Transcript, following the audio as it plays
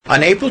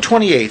On April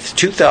 28,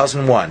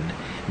 2001,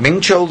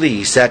 Ming-Cho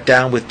Lee sat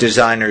down with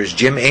designers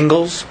Jim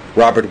Ingalls,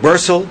 Robert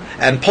Wursel,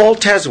 and Paul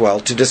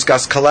Tazewell to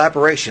discuss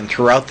collaboration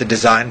throughout the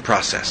design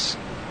process.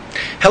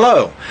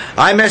 Hello,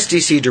 I'm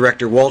SDC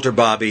Director Walter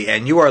Bobby,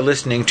 and you are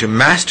listening to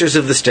Masters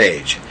of the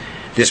Stage.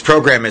 This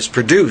program is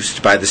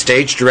produced by the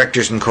Stage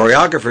Directors and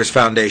Choreographers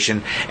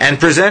Foundation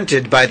and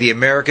presented by the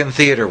American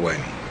Theatre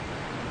Wing.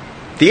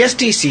 The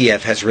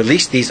SDCF has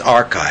released these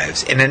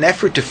archives in an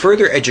effort to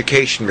further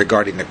education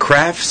regarding the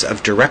crafts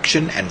of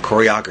direction and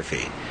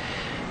choreography.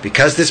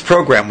 Because this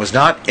program was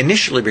not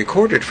initially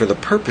recorded for the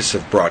purpose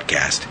of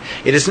broadcast,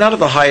 it is not of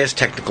the highest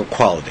technical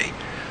quality.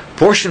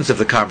 Portions of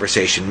the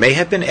conversation may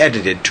have been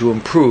edited to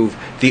improve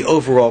the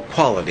overall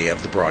quality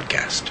of the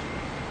broadcast.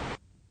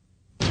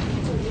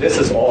 This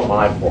is all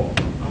my fault.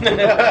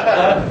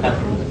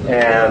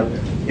 And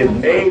it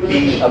may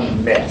be a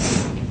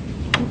mess.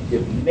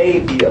 It may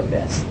be a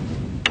mess.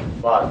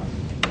 But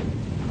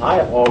I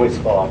have always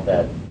thought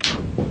that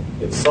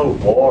it's so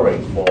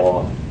boring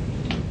for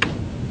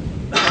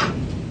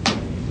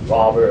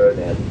Robert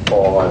and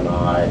Paul and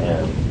I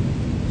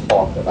and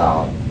talk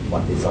about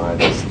what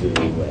designers do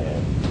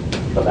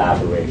and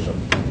collaboration.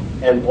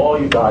 And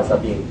all you guys are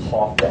being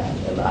taught that.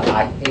 And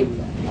I hate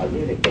that. I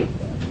really hate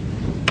that.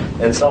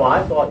 And so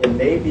I thought it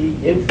may be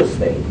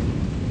interesting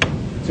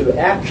to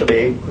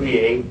actually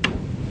create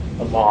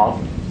a mock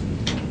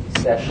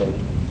session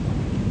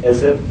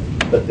as if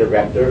the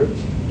director,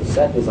 the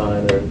set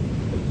designer,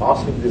 the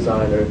costume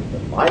designer, the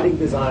lighting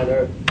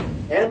designer,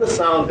 and the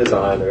sound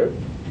designer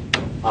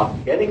are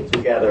getting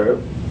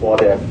together for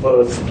their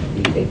first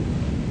meeting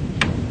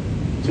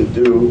to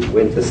do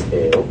Winter's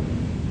Tale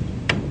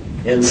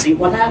and see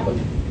what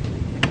happens.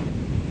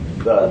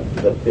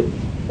 The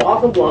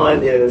bottom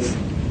line is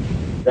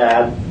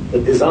that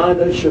the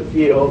designers should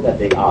feel that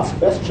they ask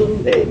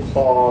questions, they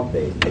talk,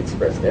 they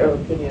express their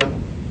opinion,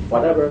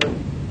 whatever,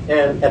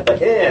 and at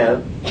the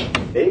end,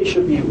 they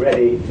should be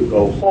ready to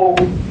go home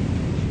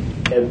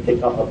and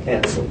pick up a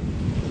pencil.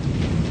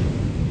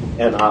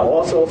 And I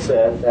also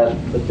said that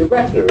the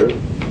director,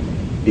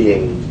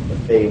 being the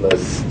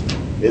famous,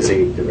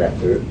 busy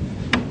director,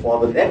 for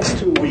the next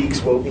 2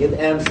 weeks will be in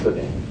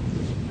Amsterdam.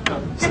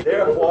 So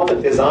therefore,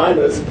 the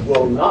designers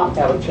will not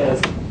have a chance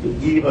to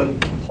even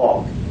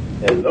talk.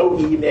 And no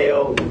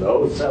email,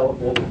 no cell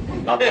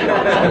phone, nothing.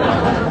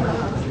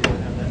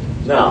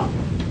 Now,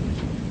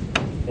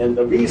 and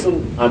the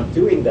reason I'm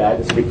doing that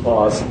is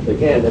because,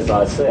 again, as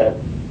I said,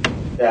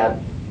 that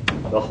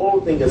the whole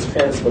thing is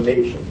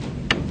transformation.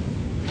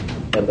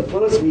 And the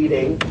first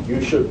meeting, you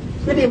should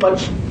pretty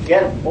much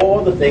get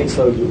all the things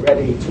so you're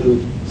ready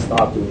to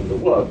start doing the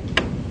work.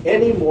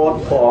 Any more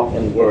talk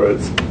and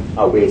words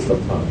are a waste of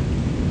time.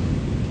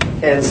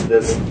 Hence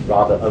this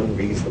rather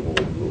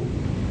unreasonable rule.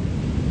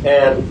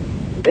 And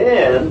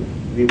then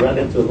we run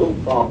into a little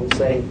problem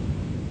saying,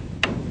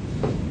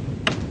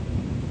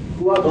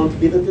 who are going to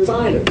be the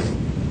designers?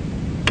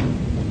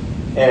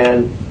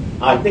 And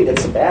I think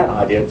it's a bad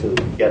idea to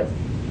get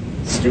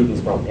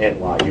students from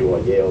NYU or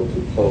Yale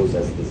to pose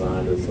as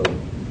designers.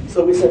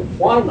 So we said,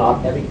 why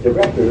not having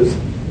directors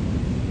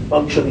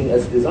functioning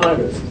as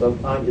designers?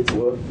 Sometimes it's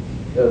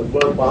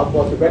worthwhile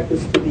for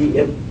directors to be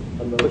in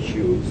another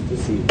shoes to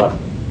see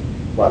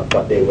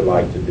what they would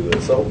like to do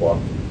and so forth.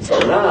 So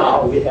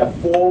now we have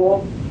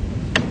 4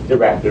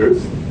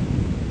 directors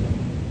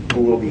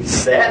who will be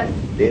set.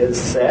 There's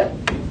set.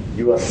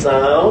 You are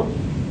sound.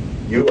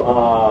 You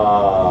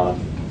are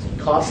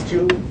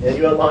costume, and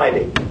you are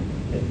lighting.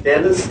 And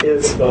Dennis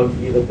is going to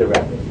be the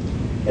director.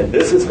 And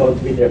this is going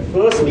to be their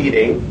first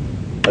meeting.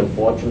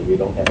 Unfortunately, we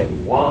don't have any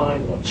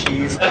wine or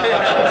cheese.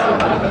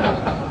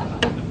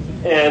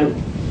 and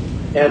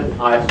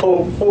I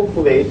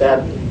hopefully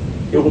that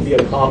it will be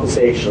a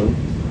conversation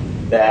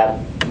that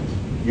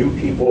you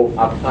people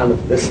are kind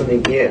of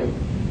listening in.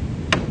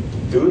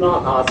 Do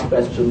not ask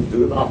questions.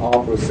 Do not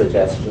offer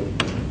suggestions.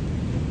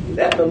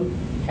 Let them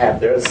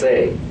have their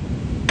say.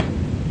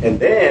 And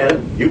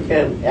then you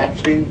can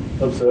actually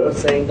observe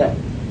saying that,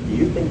 do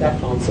you think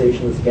that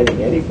conversation is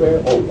getting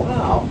anywhere? Oh,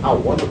 wow, how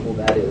wonderful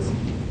that is.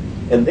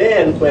 And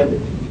then when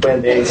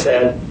they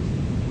said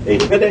they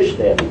finished,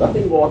 they have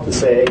nothing more to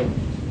say,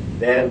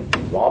 then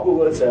Robert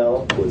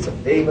Wursel, who is a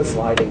famous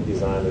lighting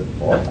designer,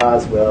 Paul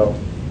Tazewell,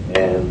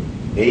 and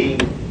me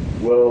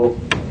will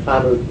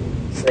kind of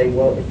say,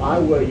 well, if I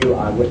were you,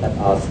 I would have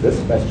asked this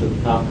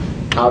question,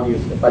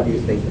 what do you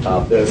think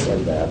about this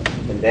and that?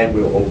 And then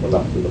we'll open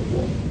up to the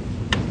floor.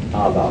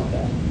 How about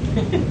that?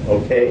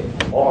 Okay?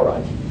 All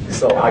right.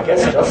 So I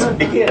guess just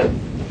begin.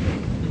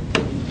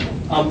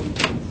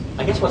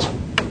 I guess what's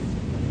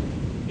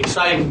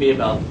exciting to me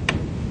about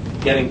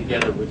getting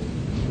together with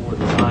 4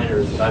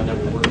 designers that I've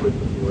never worked with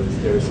before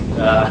is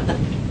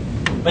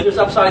but there's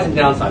upsides and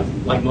downsides.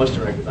 Like most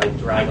directors, I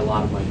drag a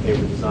lot of my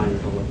favorite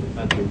designers all over the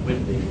country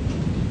with me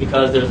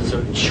because there's a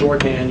certain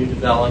shorthand you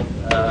develop.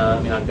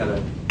 I've got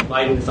a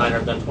lighting designer.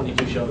 I've done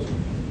 22 shows,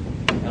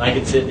 and I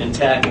can sit in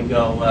tech and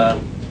go,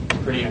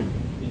 prettier.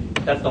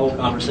 That's the whole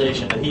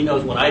conversation, and he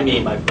knows what I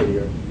mean by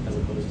prettier, as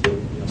opposed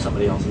to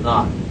somebody else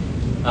not.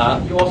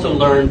 You also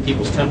learn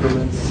people's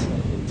temperaments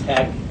in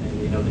tech,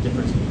 and the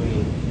difference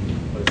between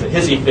what is a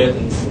hissy fit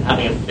and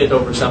having a fit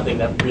over something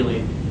that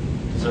really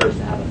deserves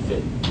to have a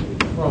fit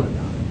thrown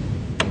about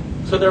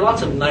it. So there are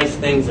lots of nice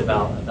things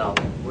about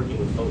working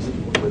with folks that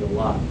you work with a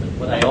lot. But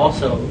what I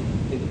also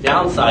think the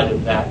downside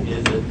of that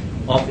is that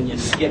often you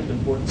skip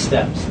important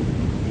steps.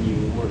 When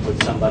you work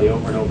with somebody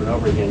over and over and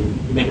over again,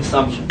 you make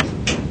assumptions.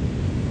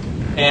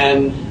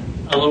 And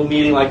a little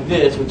meeting like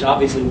this, which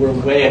obviously we're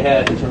way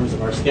ahead in terms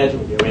of our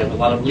schedule here. We have a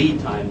lot of lead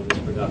time in this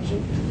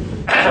production.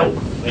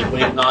 Wink,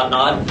 wink, nod,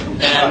 nod.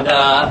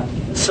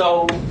 And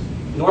so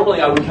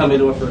normally I would come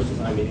into a first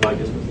design meeting like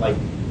this with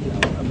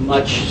a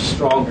much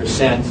stronger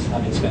sense,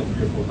 having spent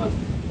 3 or 4 months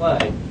in the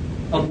play,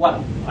 of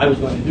what I was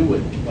going to do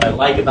with it. What I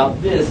like about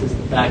this is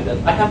the fact that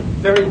I have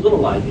very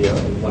little idea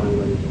of what I'm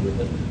going to do with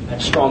it. I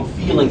have strong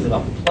feelings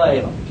about the play,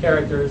 about the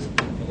characters,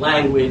 the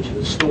language,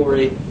 the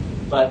story,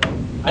 but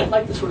I'd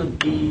like to sort of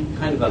be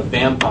kind of a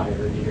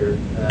vampire here.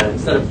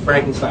 Instead of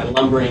Frankenstein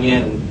lumbering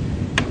in and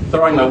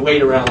throwing my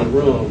weight around the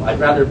room, I'd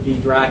rather be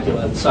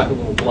Dracula and suck a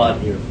little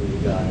blood here for you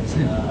guys,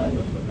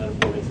 if the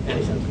metaphor makes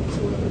any sense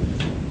whatsoever.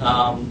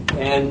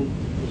 And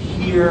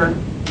here,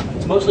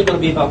 it's mostly going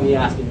to be about me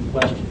asking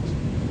questions.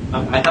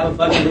 I have a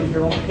bunch of it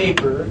here on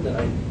paper that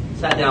I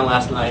sat down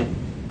last night.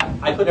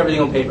 I put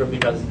everything on paper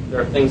because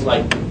there are things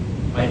like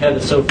my head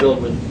is so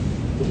filled with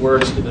the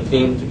words to the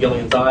theme to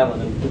Gilligan's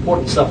Island and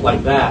important stuff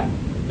like that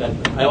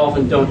I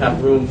often don't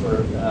have room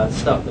for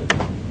stuff that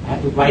I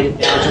have to write it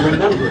down to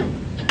remember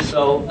it.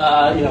 So,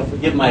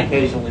 forgive my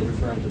occasionally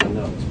referring to the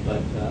notes,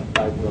 but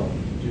I will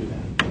do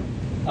that.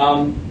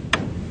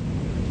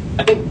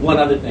 I think one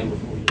other thing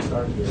before we get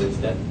started here is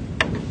that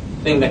the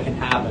thing that can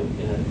happen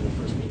in a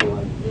first meeting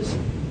like this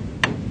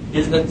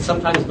is that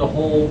sometimes the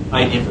whole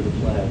idea for the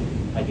play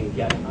I can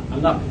get.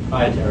 I'm not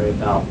proprietary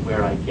about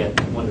where I get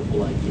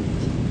wonderful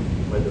ideas,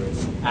 whether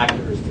it's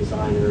actors,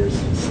 designers,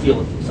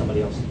 steal it from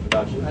somebody else's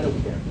production. I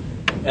don't care.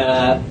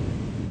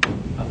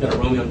 I've got a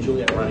Romeo and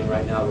Juliet running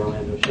right now, the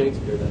Orlando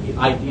Shakespeare, that the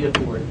idea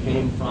for it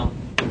came from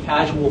a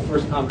casual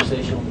first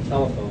conversation on the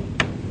telephone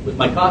with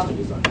my costume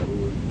designer.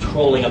 We were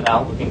trolling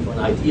about looking for an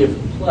idea for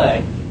the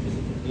play.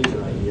 He's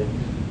an idea.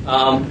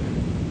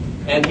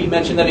 And he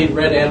mentioned that he'd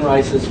read Anne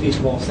Rice's Feast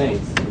of All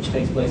Saints, which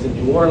takes place in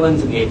New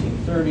Orleans in the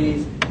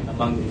 1830s,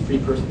 among the free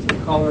persons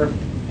of color,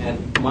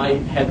 and my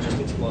head just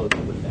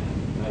exploded with that.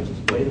 And I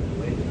just, wait a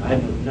minute. I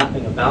know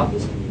nothing about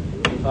this community.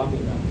 What are you talking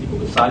about? People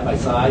live side by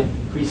side,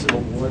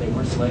 pre-Civil War, they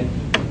weren't slaves.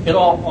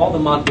 All the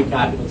Montague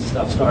Capulet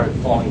stuff started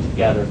falling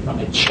together from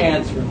a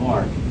chance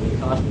remark with the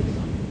costume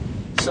designer.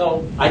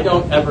 So I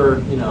don't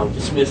ever,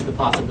 dismiss the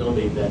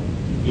possibility that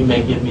you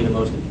may give me the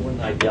most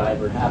important idea I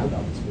ever have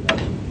about this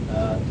production.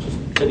 Just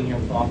sitting here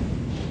and talking.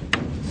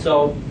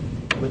 So,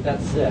 with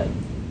that said,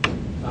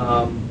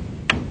 I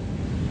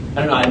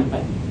don't know.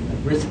 I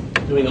risk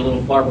doing a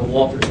little Barbara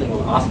Walters thing on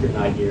the Oscar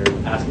night here,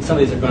 asking some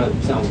of these are going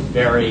to sound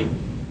very.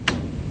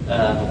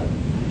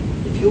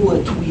 If you were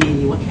a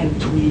twee, what kind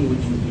of twee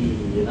would you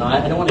be?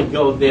 I don't want to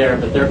go there,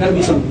 but there are going to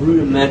be some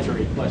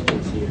rudimentary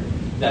questions here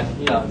that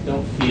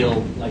don't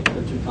feel like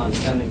they're too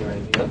condescending or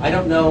anything. But I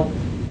don't know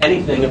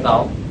anything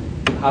about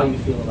how you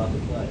feel about the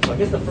play. So I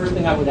guess the first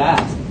thing I would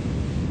ask,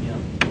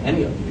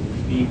 any of you,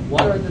 would be,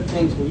 what are the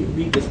things when you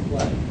read this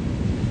play,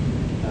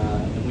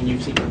 and when you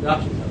see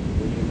productions of it,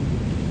 when you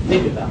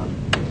think about it,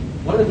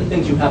 what are the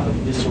things you have a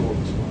visceral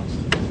response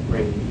to?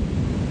 Bring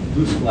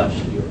loose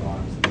flesh to your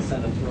arms and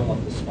send a thrill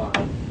up the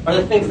spine. Are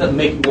the things that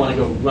make you want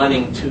to go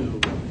running to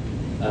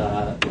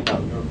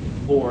your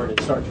board and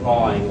start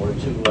drawing, or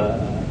to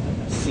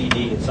a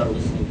CD and start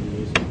listening to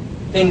music?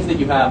 Things that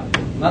you have,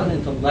 not an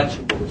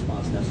intellectual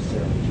response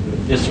necessarily, but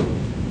a visceral,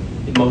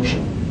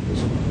 emotional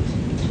response.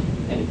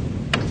 Anything.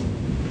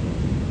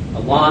 A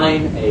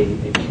line,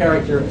 a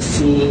character, a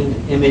scene,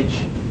 an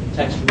image,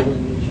 textual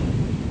image.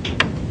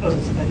 I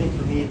think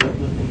for me, the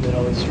thing that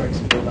always strikes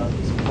me about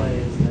this play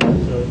is that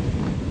the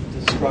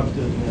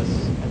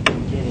destructiveness at the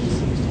beginning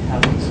seems to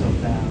happen so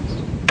fast.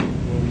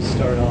 When we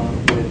start off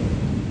with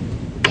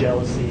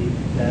jealousy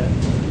that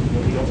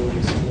we don't really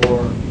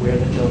explore where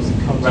that jealousy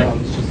comes from.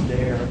 It's just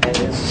there, and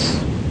it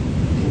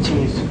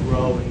continues to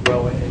grow and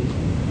grow, and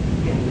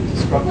the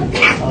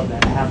destructiveness of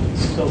that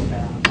happens so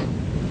fast.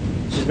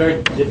 Which is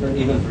very different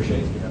even for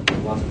Shakespeare.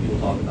 Lots of people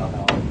talk about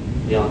how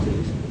Leontes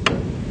is a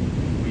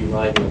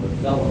rewriting of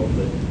Othello,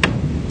 but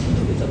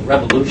it's a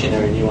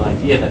revolutionary new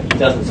idea that he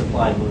doesn't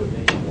supply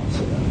motivation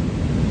whatsoever.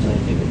 So I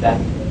think that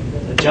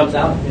jumps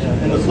out.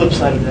 Yeah, and the flip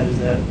side of that is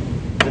that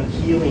the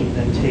healing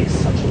then takes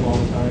such a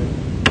long time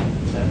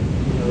that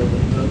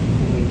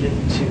when we get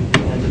to the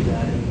end of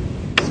that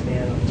in the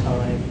span of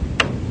time,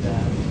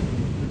 that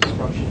the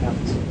destruction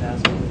happens so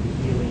fast, but the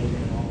healing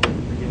and all of the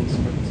forgiveness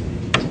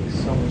stage takes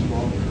so much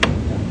longer.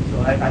 So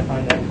I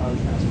find that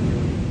contrast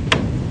really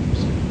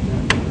interesting.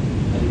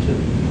 I do too.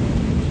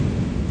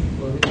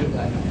 Well, Richard,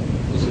 I think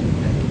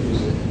it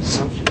was an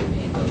assumption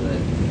made, though, that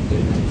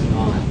it's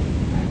not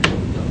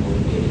actually the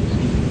motivating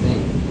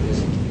thing. Because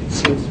it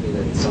seems to me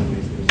that in some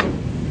ways there's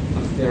a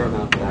fair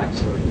amount of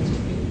backstory that's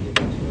being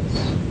given to us.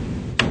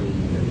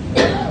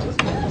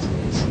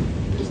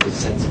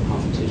 a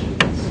competition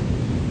that's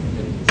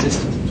been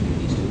consistent between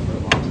these two for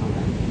a long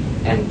time.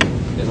 And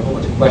there's a whole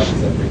bunch of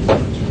questions that bring up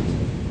in terms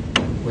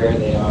of where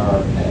they are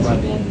as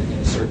men in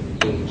a certain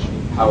age,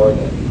 power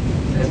that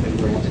has been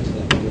granted to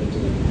them, given to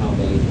them, and how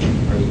they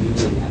are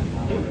using that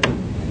power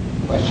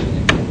and questioning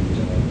it.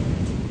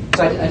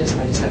 So I just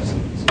have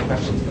some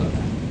questions about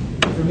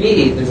that. For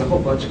me, there's a whole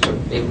bunch of sort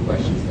of big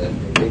questions that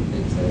are big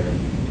things that are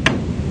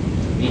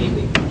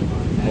immediately come to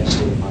mind. I just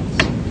did once.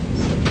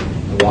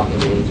 I walk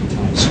into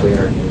Times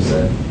Square and there's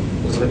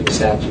those living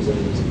statues that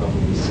everybody's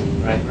probably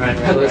seen. Right.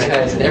 Those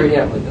guys, and every day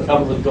I'm like, A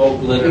couple of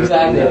gold glitter.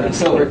 exactly, and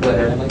silver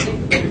glitter. And I'm like, take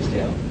the glitter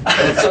tail.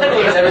 And it's so cool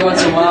because every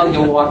once in a while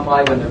you'll walk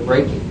by when they're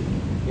breaking.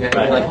 You're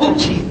like, oh,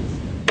 jeez.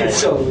 It's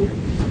so weird.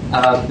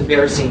 The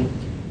bear scene.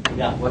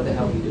 Yeah. What the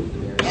hell do you do with the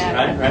bear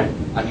scene? Right.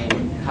 I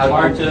mean, how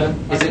Hard do you, to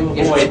is it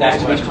avoid that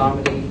supposed to be question.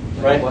 comedy?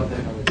 Like, Right. What the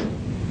hell is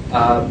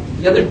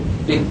it? The other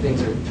big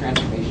things are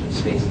transformation of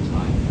space and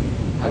time.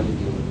 How do you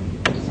deal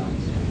with the design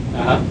standpoint?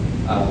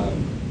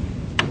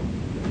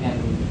 And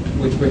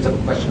which brings up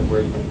a question of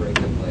where you can break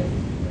the play.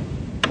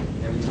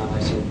 Every time I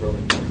see it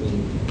broken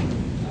between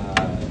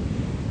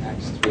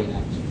Acts 3 and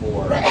Acts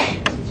 4,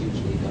 it's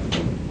usually done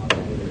on the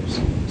editors.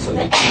 So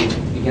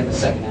you begin the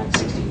second act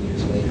 16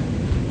 years later.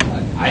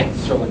 I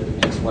throw into the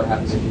mix what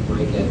happens if you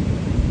break it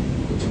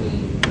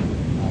between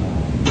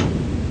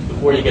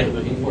Before you get to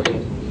the before you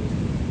get to the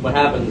what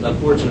happens,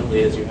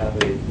 unfortunately, is you have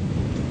a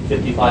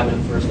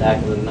 55-minute first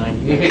act and then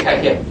 90 minutes,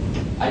 yeah,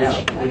 I know.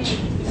 which is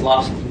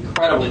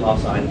incredibly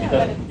lopsided. Yeah,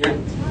 but at the time,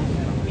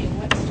 I mean,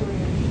 what story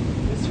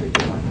do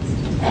you want us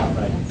to tell?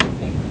 Right. That's the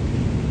thing.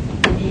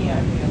 For me,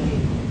 I'm really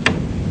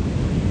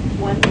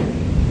wondering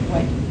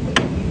what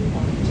you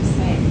wanted to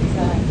say, because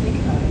then I think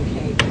about,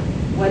 okay,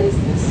 what is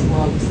this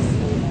world of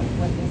Cecilia?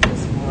 What is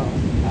this world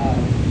of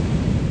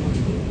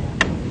Bohemia?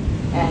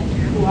 And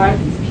who are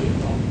these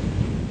people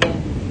in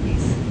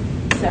these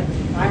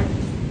separate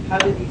environments? How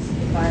do these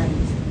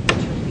environments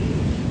interweave?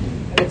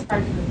 And it's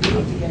hard for me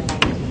to get an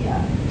idea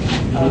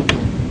of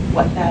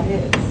what that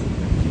is,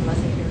 unless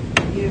I hear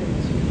from you,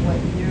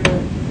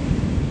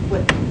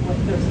 what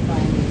those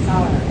environments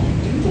are,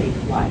 and do they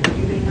collide or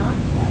do they not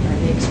collide? Are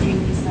they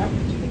extremely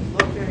separate? Do they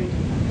look very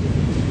different?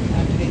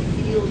 Do they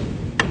feel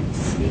different?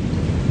 Speak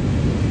different?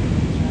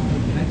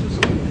 Can I throw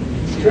something in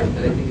here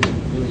that I think is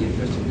really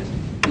interesting? Is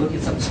look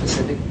at something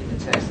specific in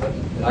the text that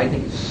I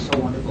think is so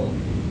wonderful.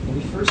 When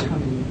we first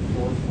come in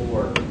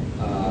 4/4,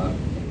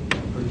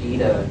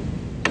 Perdita,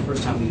 the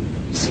first time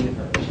we see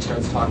her, she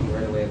starts talking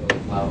right away about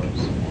flowers.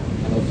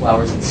 And about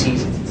flowers in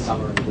seasons, in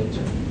summer and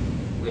winter,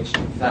 which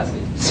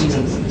fascinates.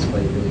 Seasons in this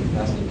play really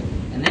fascinating.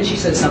 And then she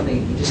says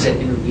something, you just said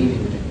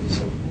interweaving, which I think is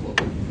so cool.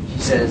 She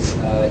says,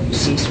 you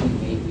see,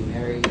 sweet maid, we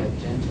marry a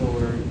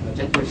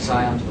gentler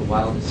scion to the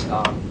wildest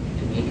stock,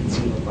 and may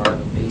conceive a bark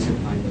of baser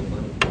kind of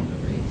blood upon the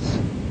race.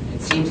 And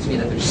it seems to me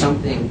that there's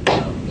something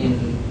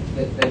in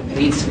that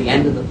leads to the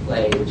end of the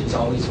play, which is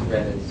always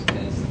read as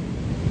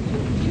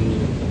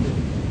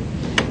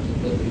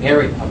the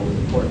married couple is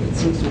important. It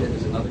seems to me that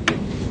there's another union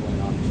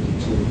going on between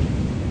two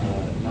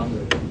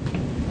younger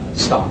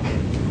stock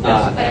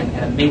and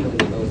a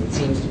mingling of those. It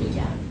seems to me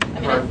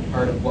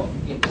part of what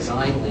in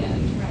design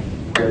land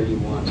where you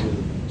want to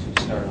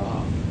start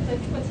off. I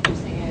think what's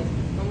interesting is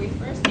when we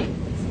first meet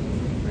Polixenes,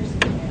 when we first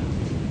meet them,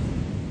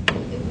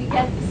 we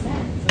get the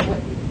sense of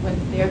what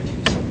their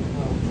two separate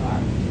worlds are.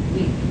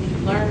 We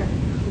learn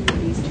who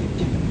these two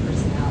different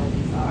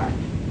personalities are,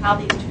 how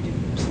these two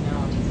different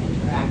personalities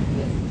interact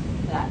with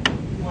that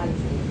one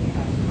thing they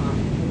have in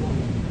common, the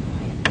woman and the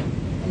client.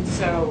 And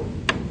so,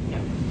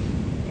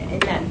 in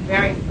that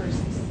very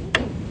first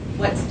scene,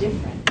 what's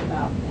different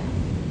about them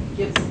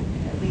gives,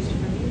 at least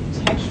for me,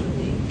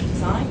 textually,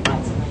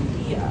 design-wise, an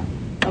idea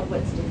of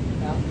what's different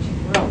about the two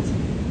worlds. And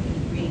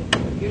agreeing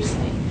with what you're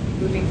saying,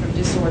 moving from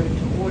disorder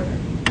to order,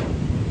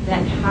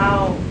 then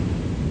how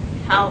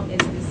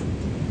is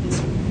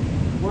this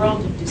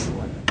world of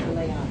disorder the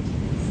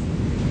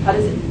Leontes? How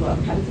does it look?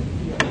 How does it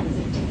feel? How does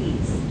it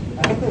taste?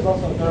 I think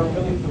there are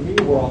really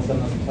three worlds in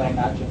this play,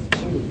 not just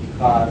two,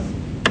 because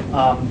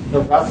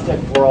the rustic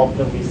world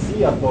that we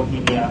see of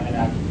Bohemia in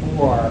Act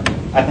 4,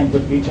 I think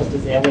would be just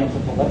as alien to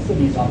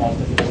Polixenes almost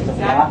as it is to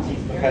Leontes,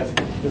 because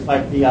just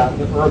like the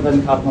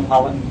urban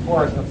cosmopolitan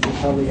court of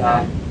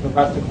Sicilia, the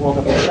rustic world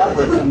of the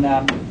shepherds, and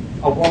then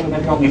a world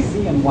that we only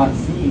see in one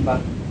scene,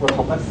 but where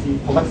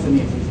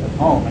Polixenes is at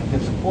home in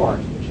his court,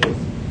 which is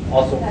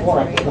also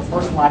foreign. The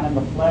first line in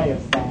the play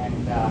is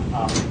saying that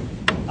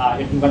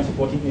if you went to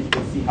Bohemia, you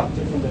would see how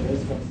different it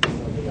is from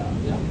Sicilia.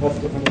 Yeah. What's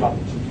different about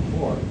the two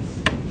courts?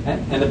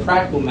 And the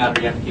practical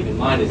matter you have to keep in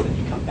mind is that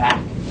you come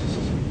back.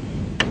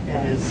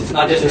 It's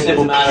not just a Is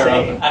simple it the matter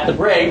same? of at the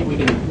break we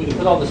can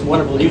put all this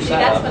wonderful new See,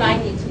 setup. that's what I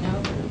need to know.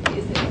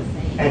 Is it the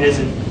same? And is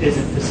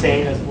it the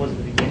same as it was at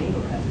the beginning,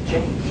 or has it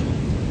changed?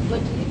 What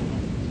do you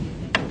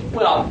think?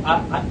 Well,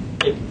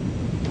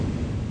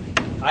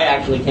 I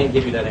actually can't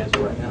give you that answer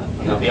right now.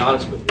 I'll be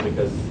honest with you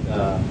because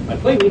my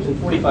play leaves in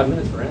 45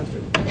 minutes for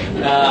Amsterdam.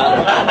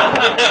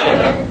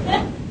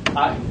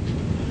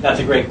 That's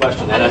a great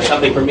question, and that's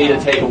something for me to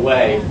take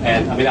away.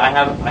 And I mean, I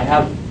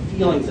have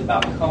feelings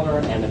about color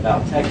and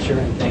about texture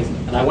and things,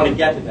 and I want to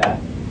get to that.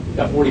 We've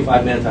got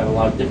 45 minutes. I have a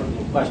lot of different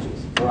little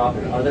questions that are out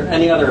there. Are there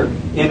any other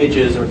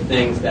images or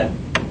things that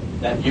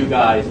you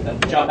guys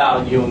that jump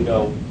out at you and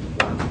go,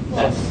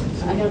 that's...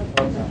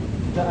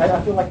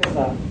 I feel like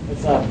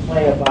it's a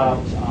play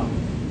about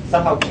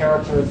somehow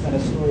characters in a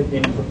story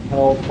being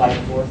propelled by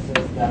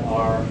forces that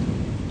are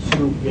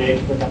too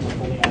big for them to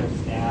fully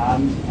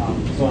understand.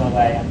 So in a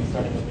way, I'm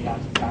starting with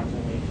Leontes not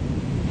really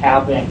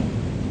having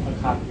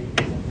a concrete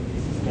reason for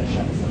these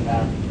suspicions, and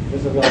that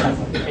there's a real sense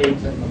of fate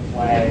in the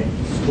play,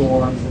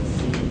 storms at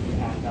sea,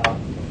 and the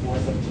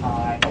force of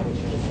time,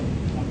 which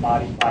is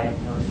embodied by a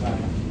person.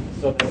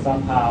 So that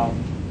somehow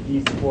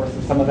these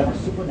forces, some of them are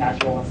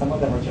supernatural, and some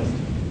of them are just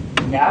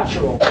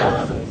natural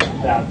forces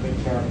that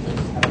the characters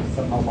have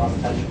somehow lost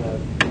touch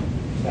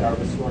with, that are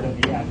restored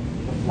in the end,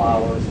 the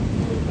flowers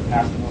and the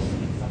pastoral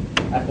scenes.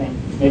 And I think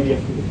maybe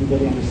if we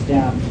really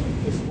understand,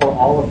 explore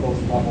all of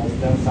those levels,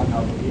 then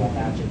somehow the real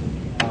magic at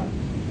the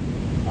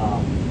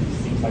end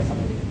seems like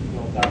something we can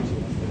build down to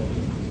instead of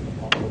just the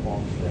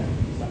vulnerable trick.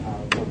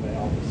 Somehow it's a way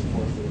all these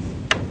forces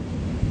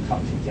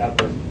come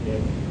together to be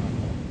able to.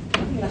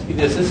 Let me ask you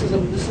this. This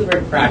is a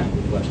very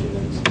practical question.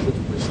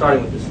 We're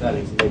starting with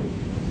aesthetics and maybe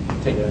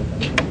take a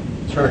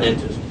turn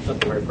into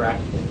something very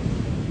practical.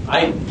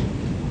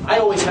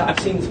 I've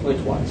seen this play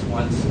twice.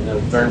 Once in a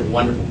very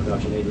wonderful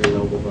production Adrian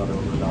Noble brought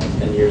over about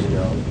 10 years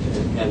ago,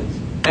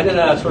 and in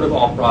a sort of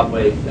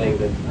off-Broadway thing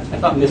that I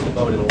thought missed the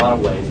boat in a lot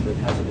of ways, but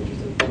had some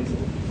interesting things in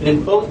it. And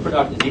in both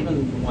productions,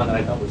 even the one that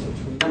I thought was a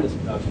tremendous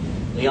production,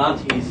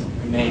 Leontes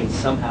remained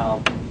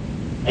somehow,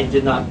 I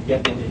did not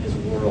get into his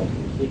world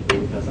completely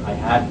because I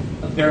had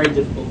a very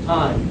difficult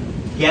time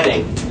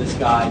getting this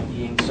guy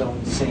being so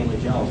insanely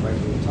jealous right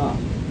from the top.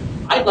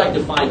 I'd like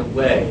to find a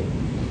way,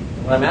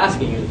 and what I'm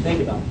asking you to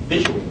think about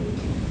visually,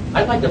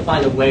 I'd like to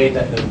find a way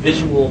that the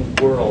visual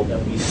world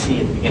that we see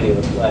at the beginning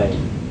of the play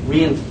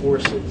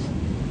reinforces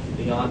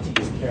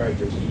Leontes'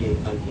 character being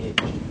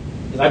unhinged.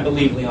 Because I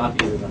believe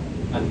Leontes is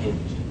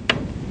unhinged.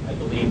 I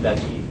believe that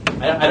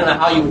I don't know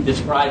how you would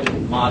describe it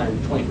in modern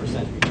 21st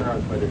century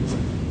terms, whether it's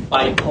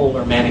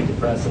bipolar, manic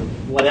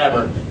depressive,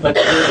 whatever, but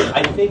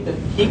I think that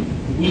he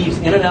weaves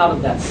in and out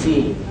of that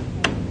scene,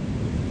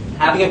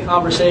 having a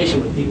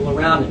conversation with people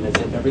around him as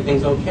if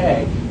everything's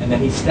okay, and then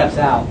he steps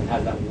out and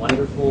has that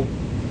wonderful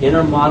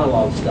inner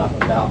monologue stuff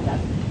about that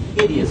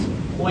hideous,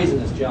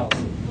 poisonous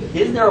jealousy.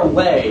 Is there a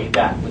way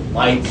that with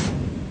lights,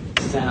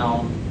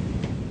 sound,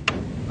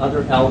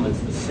 other elements,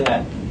 the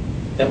set,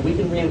 that we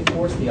can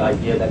reinforce the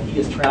idea that he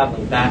is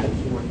traveling back and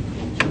forth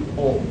between two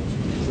poles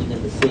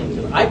within the scene?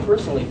 Because I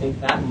personally think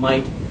that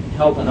might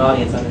help an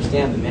audience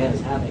understand the man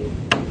is having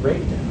a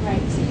breakdown.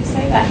 Right. So you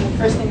say that, and the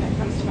first thing that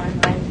comes to my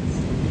mind is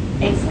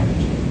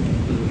asymmetry.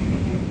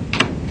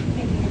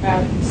 Thinking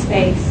about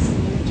space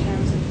in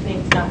terms of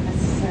things not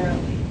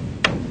necessarily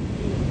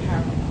being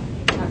parallel,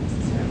 not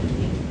necessarily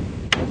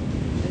being.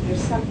 That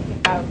there's something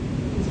about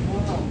his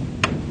world,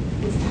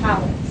 his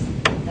palace,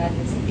 that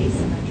is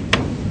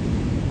asymmetrical.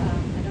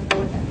 I don't know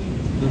what that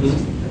means. That's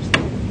just the first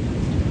thing that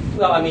comes to mind.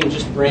 Well, I mean,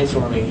 just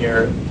brainstorming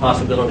here, the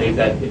possibility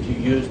that if you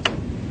used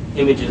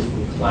images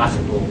from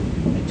classical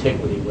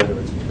antiquity, whether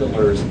it's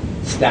pillars,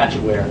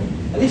 statuary,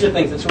 and these are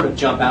things that sort of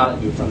jump out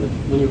at you from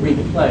when you read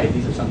the play,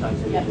 these are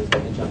sometimes images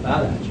that can jump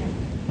out at you.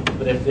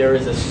 But if there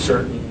is a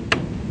certain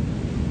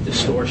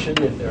distortion,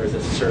 if there is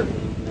a certain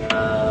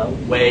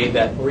way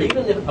that, or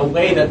even a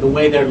way that the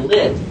way they're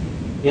lit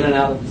in and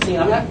out of the scene,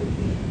 I mean, I could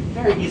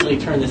very easily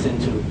turn this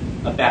into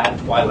a bad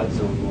Twilight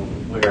Zone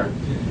moment where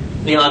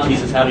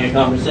Leontes is having a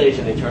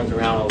conversation, he turns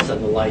around, all of a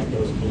sudden the light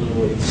goes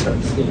blue, and he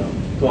starts,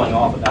 going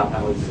off about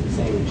how he's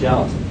insanely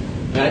jealous.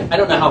 I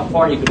don't know how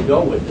far you could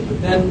go with it,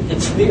 but then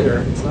it's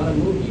theater, it's not a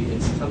movie.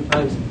 It's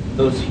sometimes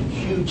those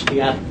huge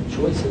theatrical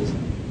choices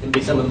can be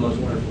some of the most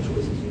wonderful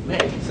choices you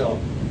make. So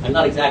I'm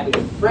not exactly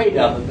afraid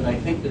of it, but I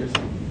think there's,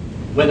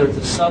 whether it's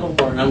a subtle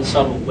or an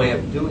unsubtle way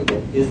of doing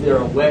it, is there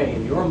a way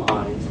in your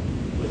minds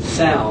with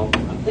sound,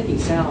 I'm thinking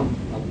sound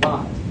a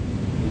lot,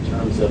 in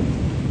terms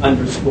of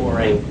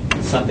underscoring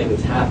something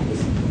that's happening,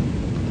 this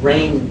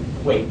brain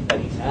quake that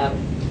he's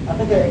having. I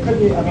think it could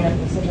be,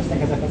 it's interesting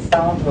because if it's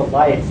sound or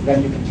lights,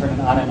 then you can turn it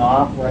on and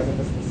off, whereas if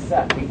it's the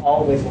set, we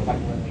always look like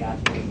we're in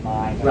Leontes'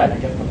 mind. Right.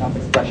 And it becomes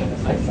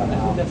expressionistic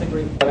somehow. That's a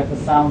great point. But if the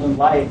sound and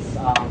lights, you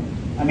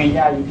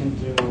can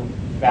do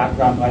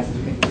background noises,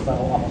 you can do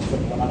subtle, almost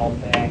subliminal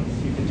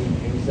things, you can do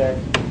music.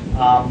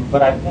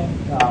 But I think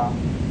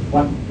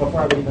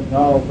before I would even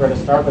know where to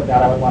start with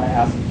that, I would want to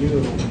ask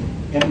you,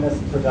 in this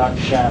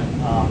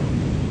production,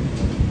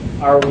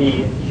 are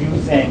we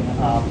using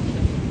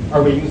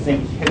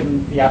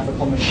hidden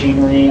theatrical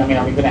machinery? Are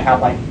we going to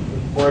have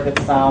recorded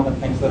sound and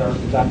things that are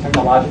done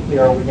technologically,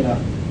 or are we going to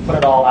put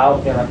it all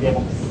out there and be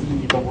able to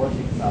see the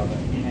workings of it?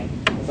 Meaning,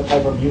 the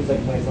type of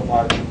music plays a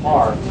large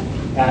part,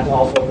 and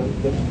also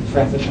the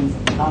transitions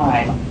in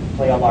time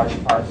play a large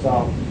part.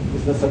 So,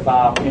 is this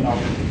about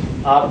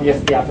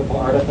obvious theatrical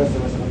artifice,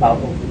 or is it about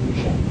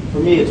illusion? For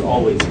me, it's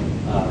always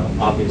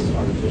obvious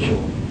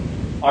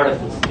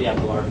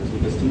theatrical artifice,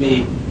 because to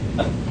me,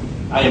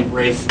 I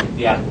embrace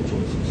theatrical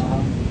choices.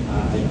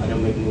 television. I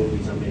don't make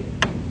movies. I make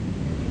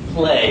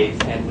plays.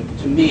 And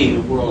to me,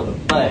 the world of a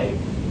play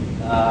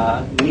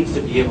needs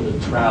to be able to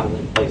travel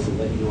in places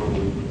that you normally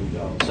wouldn't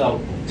go. So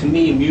to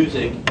me,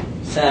 music,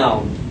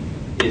 sound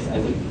is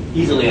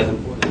easily as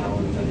important an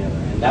element as any other.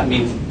 And that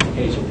means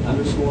occasionally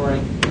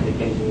underscoring. It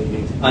occasionally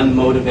means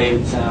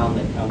unmotivated sound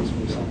that comes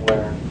from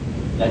somewhere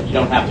that you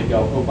don't have to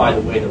go, oh, by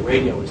the way, the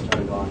radio is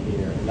turned on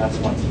here, and that's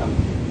what's coming.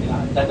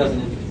 That doesn't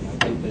interest me. I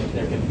think that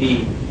there can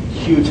be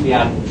huge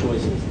theatrical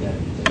choices that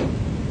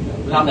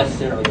without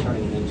necessarily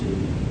turning them into,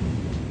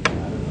 I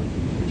don't know,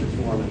 Richard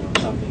Foreman or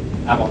something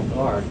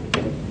avant-garde,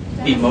 can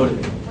be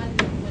motivated.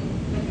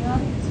 When the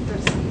audience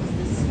first sees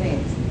this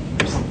space,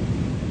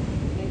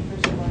 they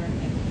first learn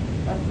it,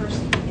 are first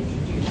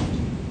introduced to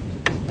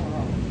this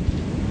world,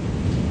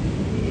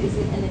 is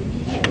it an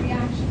immediate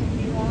reaction that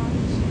you want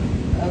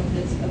of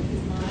his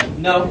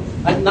mind? No,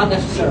 not You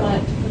necessarily. want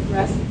it to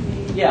progressively?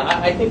 Yeah,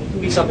 I think it can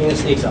be something that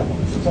sneaks up on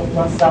us. So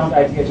one sound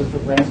idea just for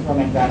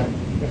brainstorming that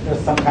if there's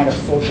some kind of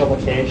social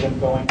occasion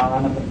going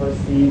on at the first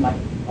scene, like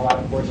a lot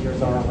of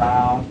courtiers are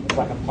around, it's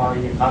like a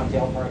party, a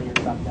cocktail party or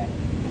something,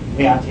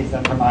 Leontes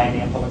and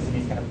Hermione and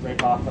Polixenes kind of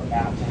break off from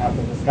that to have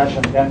the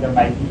discussion, then there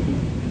might be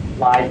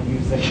live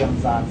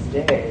musicians on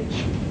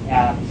stage,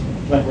 and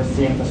when we're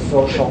seeing the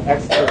social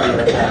exterior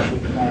that we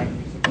play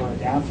music or a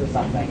dance or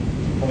something,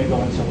 when we go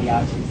into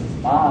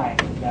Leontes' mind,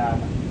 then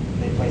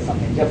they play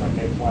something different.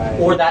 They play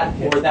Or that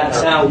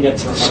sound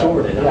gets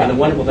distorted. I mean, the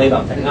wonderful thing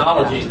about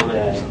technology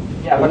today,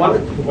 you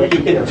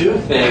can do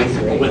things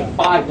with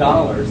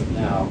 $5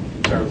 now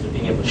in terms of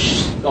being able to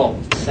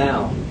sculpt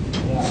sound,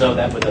 so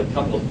that with a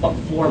couple of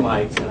floor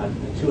mics and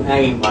 2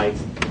 hanging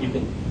mics, you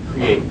can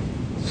create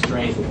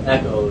strange little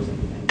echoes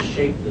and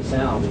shape the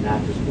sound in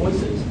actors'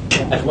 voices,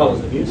 as well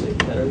as the music,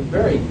 that are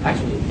very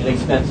actually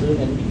inexpensive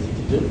and easy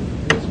to do.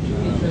 Would you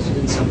be interested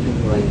in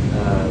something like,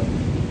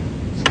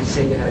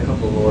 say you had a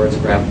couple of lords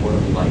grab one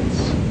of the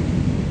lights,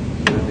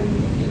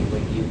 and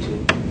like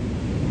YouTube,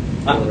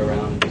 pull it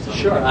around and do something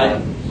Sure. like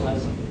that?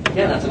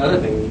 Again, that's another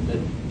thing that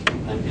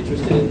I'm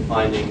interested in,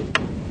 finding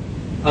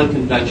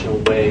unconventional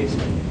ways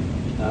to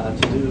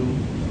do.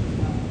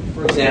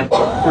 For example,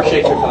 for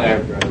Shakespeare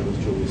Character, it was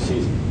Julius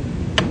Caesar,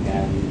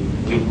 and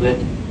we lit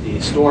the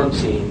storm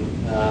scene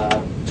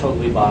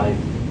totally by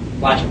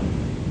flashlight.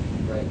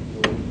 Right.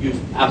 We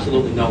used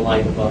absolutely no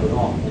light above it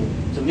all,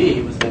 and to me,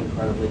 it was an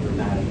incredibly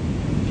dramatic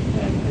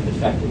and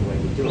effective way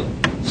to do it.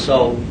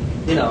 So,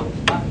 yeah,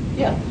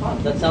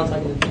 that sounds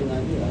like an interesting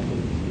idea. I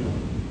think,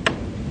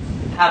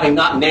 having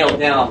not nailed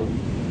down,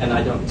 and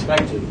I don't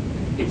expect to,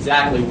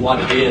 exactly what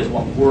it is,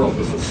 what world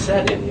this is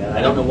set in yet.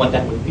 I don't know what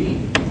that would be,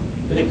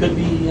 but it could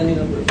be any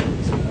number of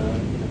things.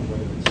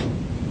 Whether it's,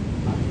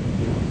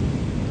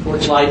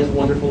 torchlight is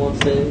wonderful on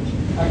stage.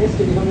 I guess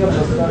to be able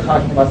to start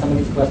talking about some of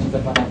these questions, I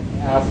want to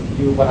ask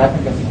you what I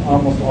think is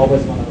almost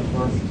always one of the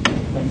first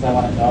things I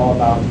want to know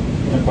about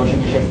in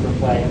approaching a Shakespeare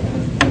play,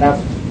 and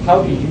that's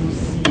how do you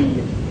see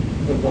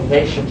the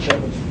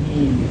relationship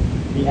between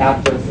the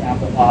actors and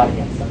the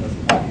audience in this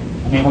play? I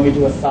mean, when we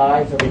do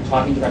asides, are we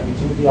talking directly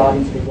to the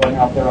audience? Are we going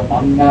out there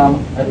among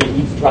them? Are they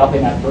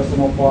eavesdropping on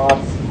personal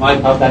thoughts?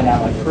 How's that now?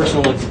 My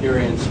personal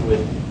experience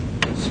with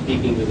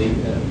speaking to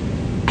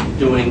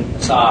doing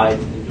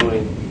asides and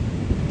doing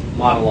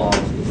monologues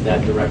is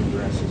that direct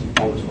address is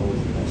almost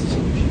always the best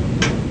solution.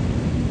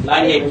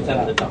 98%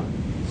 of the time.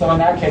 So in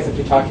that case, if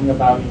you're talking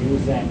about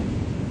using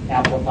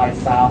amplified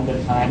sound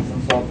at times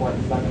and so forth,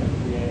 is that going to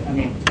create,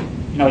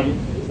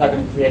 is that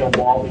going to create a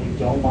wall that you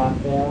don't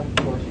want there?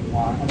 Or do you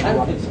want? I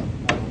don't think so.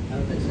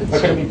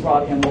 But could it be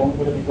brought in?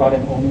 Would it be brought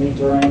in only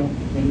during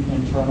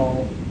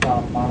internal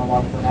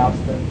monologue, perhaps?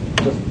 That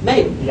just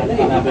maybe,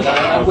 but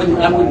I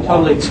wouldn't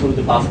totally exclude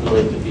the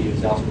possibility it could be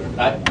used elsewhere.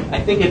 But I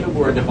think if it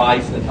were a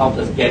device that helped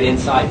us get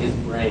inside his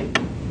brain,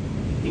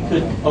 he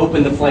could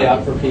open the play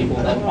up for people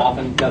that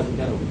often doesn't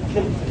get open.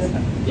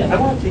 I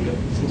want to take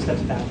some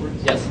steps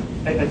backwards. Yes.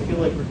 I feel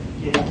like we're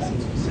getting to some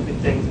specific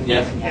things.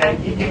 Yes. And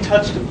you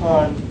touched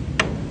upon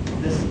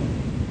this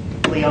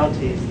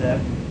Leontes, that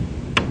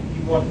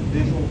you want the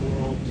visual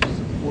world to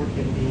support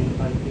him being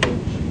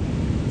unhinged.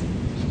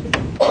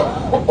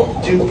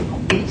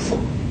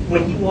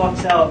 When he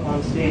walks out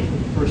on stage for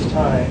the first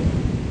time,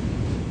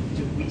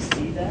 do we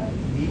see that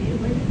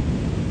immediately?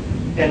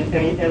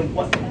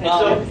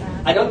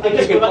 I don't think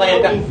you can play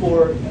it that.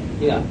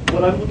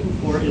 What I'm looking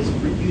for is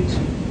for you to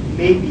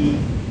maybe,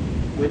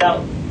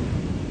 without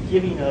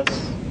giving us,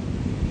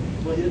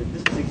 well,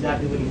 this is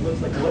exactly what he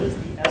looks like. What is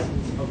the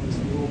essence of this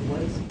world?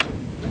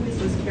 Who is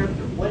this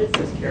character? What is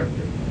this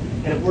character?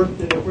 And if we're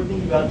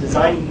thinking about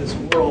designing this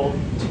world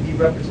to be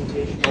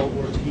representational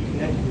or to be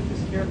connected with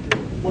this character,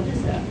 what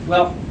is that?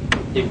 Well,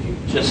 if you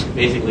just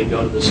basically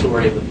go to the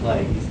story of the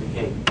play, he's the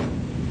king,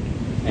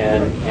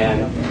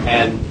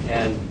 and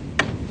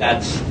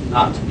that's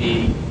not to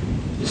be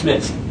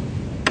dismissed.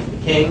 The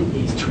king,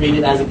 he's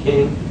treated as a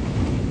king.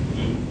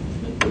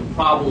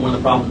 One of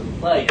the problems of the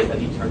play is that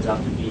he turns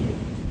out to be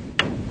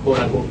a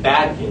quote-unquote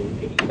bad king,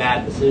 making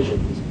bad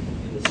decisions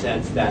in the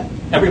sense that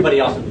everybody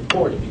else in the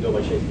court, if you go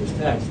by Shakespeare's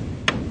text,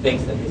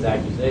 thinks that his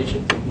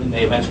accusations, when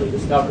they eventually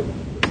discover them,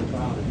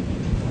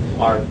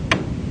 are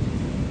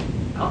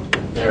out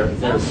there.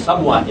 They're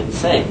somewhat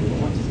insane,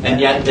 and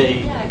yet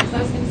they. Yeah, because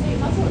I was going to say,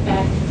 it's also a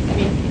bad, I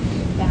mean,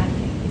 bad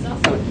king. He's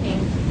also a king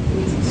who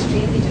is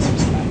extremely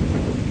disrespectful,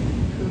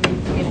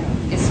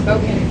 who, is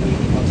spoken, who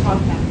people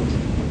talk about.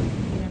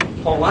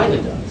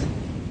 Paulina does,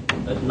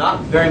 but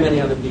not very many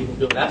other people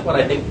do. That's what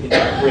I think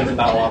brings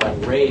about a lot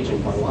of rage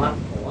in Paulina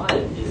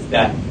is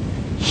that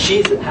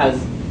she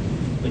has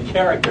the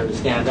character to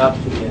stand up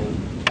to him,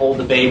 hold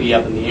the baby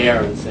up in the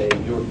air and say,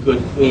 "You're a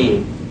good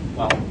queen,"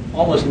 while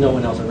almost no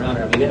one else around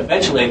her. I mean,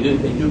 eventually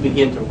they do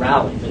begin to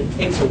rally, but it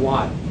takes a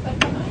while.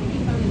 But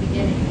Hermione from the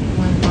beginning, in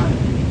one line,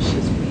 if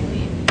she's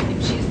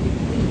the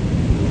queen,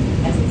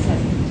 as it says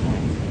in the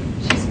text,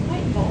 she's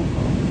quite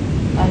vocal.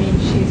 I mean,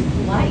 she's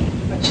polite,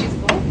 but she's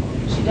vocal.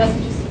 She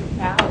doesn't just sort of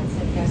bow and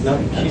say yes. No,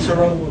 she's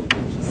her own woman.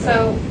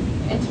 So,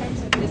 in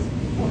terms of this,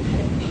 what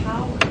kind of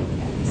power,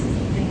 this is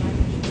the thing I'm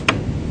interested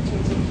in. In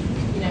terms of,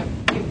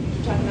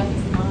 you're talking about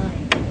this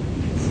mind,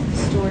 this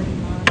distorted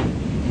mind,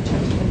 in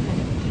terms of the kind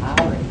of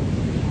power that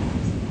he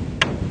has.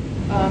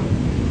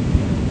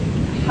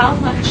 How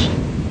much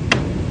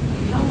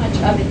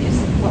of it is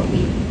what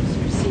we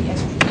sort of see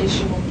as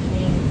traditional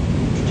king,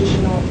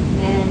 traditional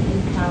men in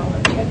power?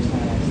 Do you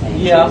understand what I'm saying?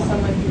 Yeah.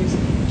 Someone who's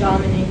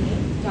dominating.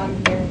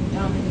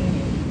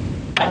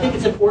 I think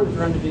it's important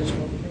for him to be a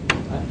strong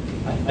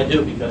figure. I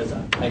do, because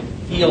I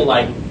feel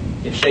like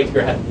if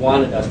Shakespeare had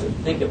wanted us to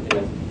think of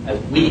him as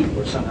weak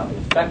or somehow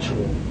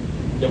ineffectual,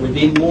 there would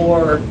be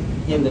more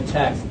in the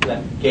text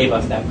that gave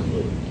us that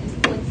clue.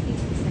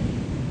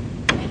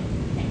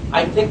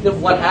 I think that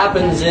what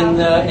happens in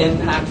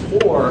Act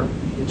 4,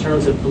 in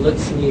terms of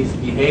Polixenes'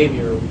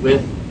 behavior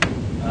with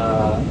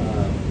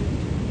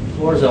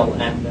Florizel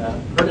and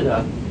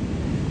Perdita,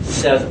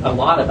 says a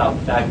lot about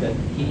the fact that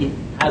he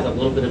has a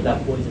little bit of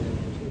that poison in him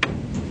too.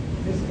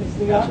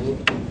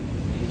 Absolutely.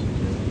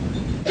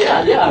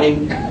 Yeah. I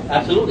mean,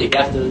 absolutely. He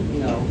has to,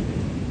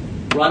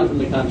 run from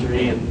the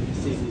country and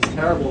sees these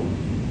terrible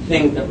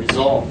things that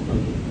result from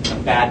a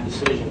bad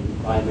decision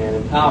by a man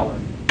in power.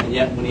 And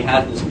yet, when he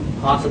has this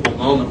possible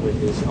moment with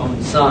his own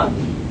son,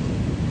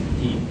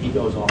 he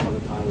goes off on a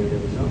tirade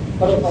of his own.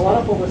 But a lot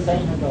of what we're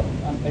saying here, though,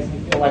 makes me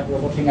feel like we're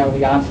looking at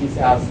Leontes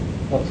as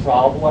the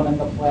problem in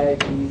the play.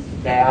 He's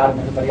bad, and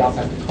everybody else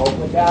has to cope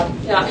with that.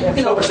 Yeah, you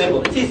can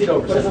oversimplify. It's easy to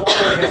But is it oversimplify.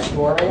 also his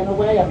story in a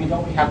way? I mean,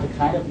 don't we have to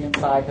kind of be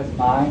inside his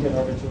mind in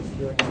order to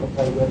experience the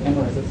play with him,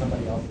 or is it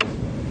somebody else's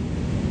story?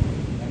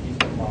 And he's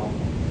the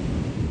problem.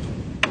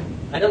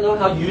 I don't know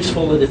how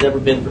useful it has ever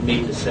been for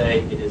me to say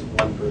it is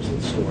one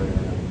person's story or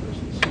another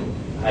person's story.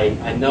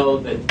 I know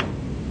that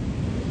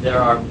there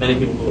are many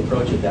people who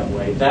approach it that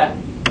way.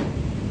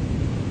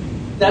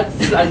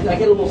 I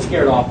get a little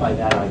scared off by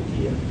that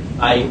idea.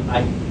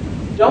 I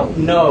don't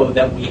know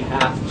that we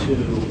have to,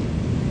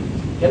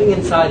 getting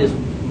inside his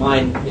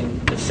mind in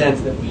the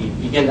sense that we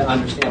begin to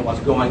understand what's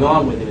going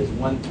on with him is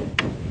one thing.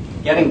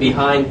 Getting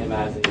behind him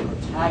as a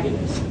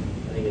protagonist,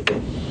 I think, is a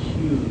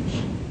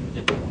huge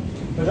difficulty.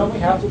 But don't we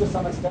have to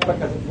some extent,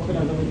 because if we're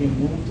going to really be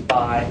moved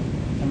by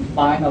him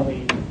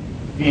finally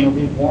being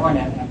reborn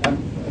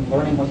and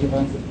learning what he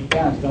learns at the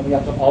end, don't we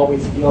have to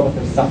always feel that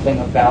there's something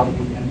of value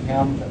in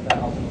him that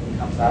ultimately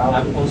comes out?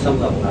 On some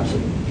level,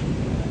 absolutely.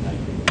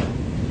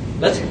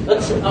 Let's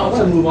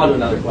move on to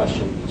another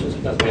question, just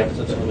because we have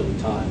such a limited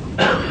time.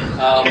 Because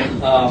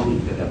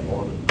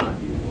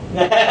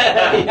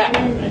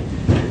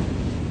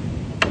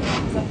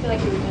I feel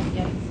like we were just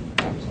getting some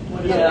correction.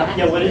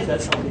 What is that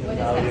something What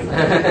is about that you?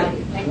 something about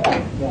you? Thank you.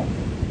 Yeah.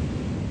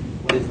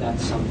 What is that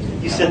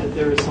something? You said that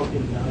there is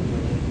something about you.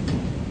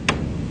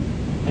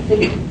 I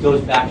think it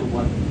goes back to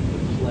what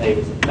the play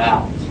is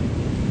about.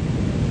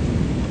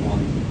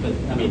 But,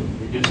 I mean,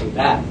 reducing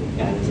that,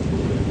 again, is a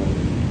little bit of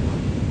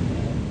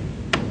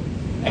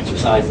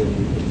exercise in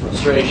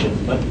frustration.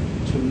 But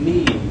to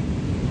me,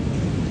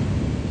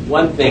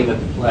 one thing that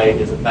the play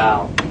is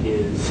about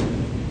is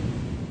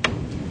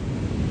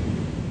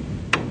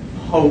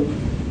hope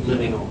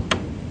living on.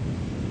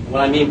 And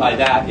what I mean by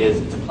that is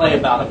it's a play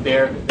about a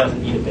bear that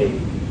doesn't eat a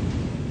baby.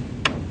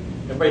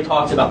 Everybody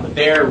talks about the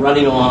bear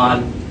running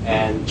on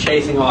and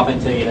chasing off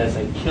Antigonus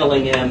and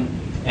killing him,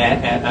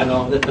 and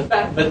all the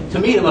fact. But to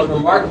me, the most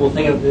remarkable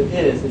thing of it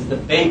is the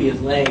baby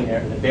is laying there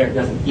and the bear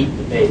doesn't eat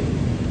the baby.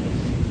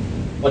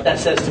 What that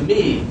says to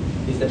me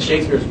is that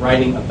Shakespeare is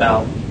writing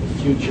about the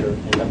future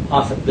and the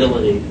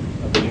possibility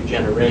of the new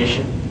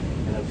generation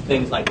and of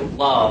things like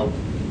love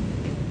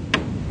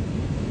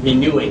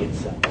renewing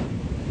itself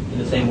in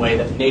the same way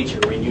that nature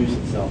renews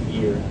itself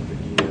year after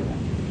year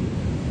after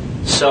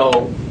year.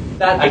 So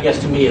that, I guess,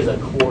 to me is a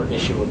core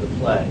issue of the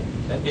play.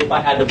 That if I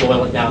had to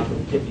boil it down to a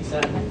pithy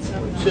sentence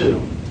or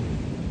two,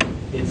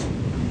 it's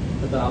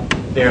about the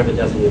bear that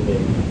doesn't eat a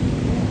baby.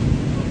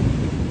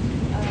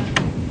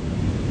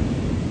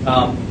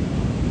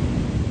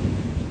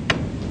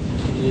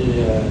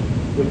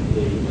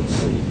 Quickly, let's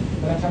see.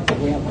 But in terms of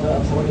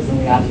Leontes, so what is in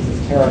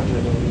Leontes'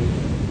 character that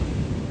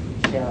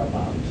we care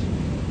about?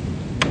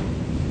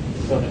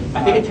 So that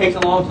I think it takes a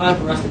long time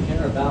for us to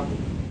care about him.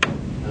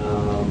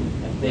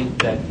 I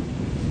think that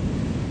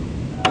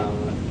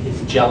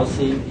his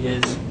jealousy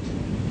is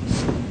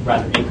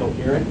rather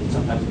incoherent. It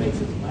sometimes makes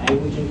his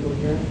language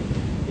incoherent.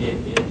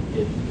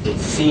 It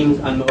seems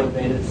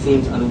unmotivated. It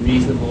seems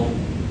unreasonable.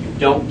 You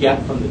don't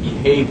get from the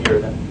behavior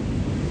that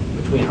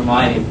between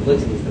Hermione and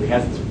Polixenes that he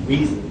has this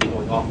reason to be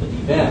going off the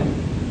deep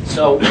end.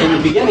 So in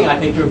the beginning, I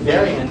think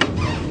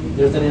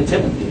there's an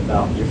antipathy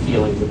about your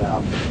feelings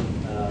about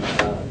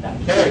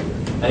that character.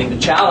 I think the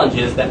challenge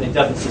is that it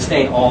doesn't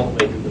sustain all the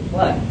way through the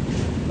play.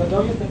 But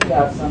don't you think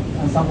that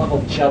on some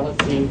level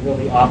jealousy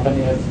really often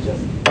is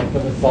just like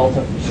the result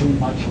of too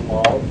much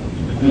love?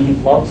 I mean, he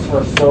loves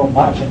her so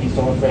much and he's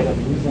so afraid of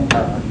losing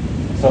her.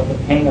 So the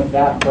pain of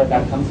that, where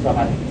that comes from,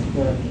 I think is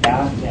clear in the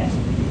acting.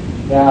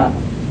 Then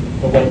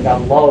the way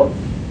that love,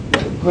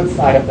 the good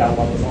side of that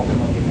love is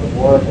ultimately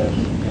rewarded.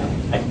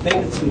 I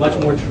think it's much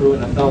more true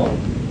in Othello,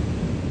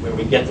 where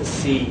we get to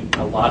see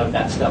a lot of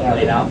that stuff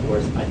laid out for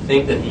us. I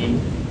think that he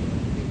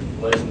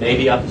was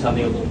maybe up to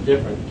something a little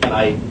different. Can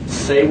I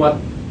say what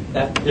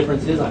that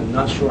difference is? I'm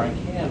not sure I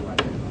can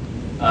right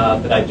now.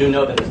 But I do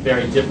know that it's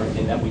very different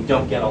in that we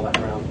don't get all that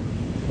around.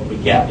 What we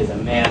get is a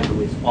man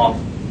who is off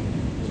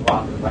his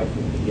rocker right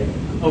from the beginning.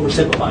 I'm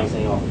oversimplifying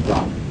saying off his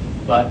rocker.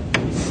 But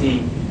we see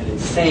an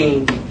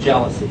insane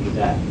jealousy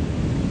that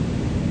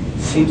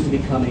seems to be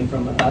coming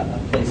from a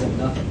place of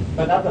nothing.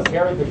 But at the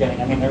very beginning,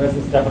 I mean, there is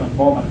this definite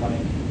moment when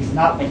he's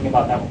not thinking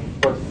about that when we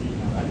first see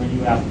him. Right? When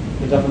you ask,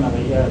 there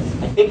definitely is.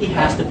 I think he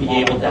has to be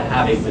able to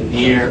have a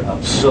veneer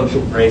of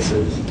social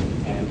graces,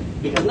 and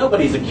because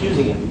nobody's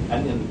accusing him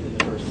in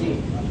the first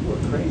scene. You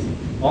are crazy.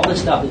 All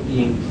this stuff is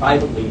being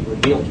privately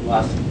revealed to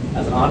us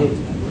as an audience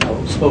member,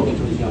 or spoken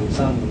to his young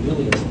son,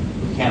 Emilius,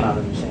 who cannot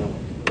understand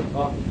what we're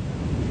talking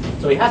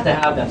about. So he has to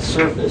have that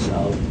surface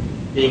of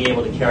being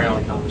able to carry on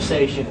a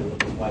conversation and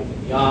look his wife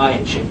in the eye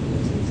and shake the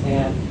lips in his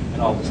hand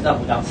and all this stuff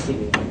without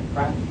seeming like a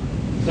crack.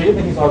 So you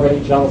think he's already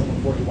jealous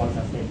before he walks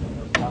on stage for the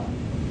first time?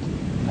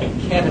 I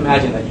can't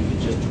imagine that you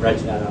could just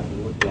dredge that up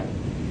and look at it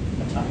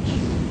a touch.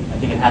 I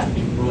think it has to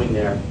be brewing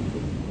there.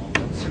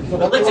 So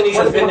Polixenes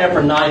has been there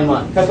for 9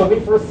 months. Because when we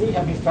first see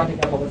him, he's trying to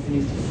get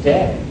Polixenes to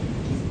stay.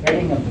 He's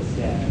begging him to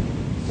stay.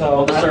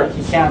 So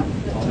he can't.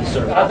 I'm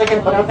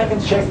thinking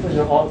Shakespeare. He's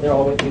always saying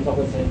what he keeps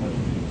feeling.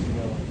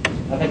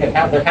 I think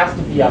there has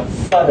to be a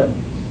sudden.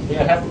 It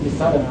has to be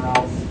sudden, or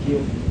else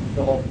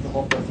the whole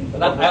first scene.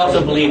 But I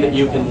also believe that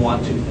you can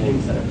want two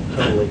things that are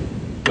totally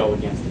go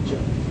against each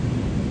other.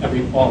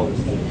 All of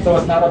those things. So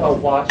it's not about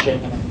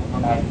watching and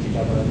harmonizing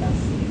together in that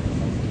scene.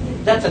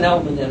 That's an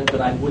element in it, but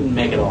I wouldn't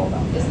make it all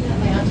about it. Isn't that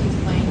Leontes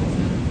playing out his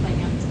own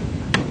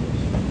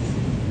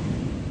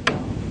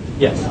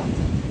Yes. The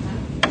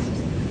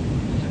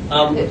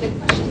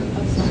question of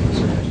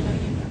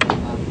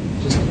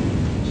Just, do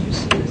you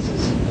see this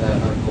as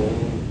our goal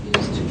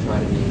is to try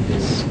to make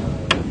this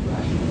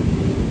rational and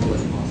believable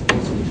as possible,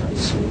 so we try to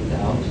smooth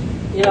out?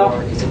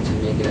 Or is it to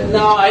make it a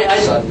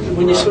sudden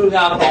when you smooth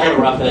out all the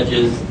rough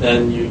edges,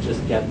 then you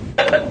just get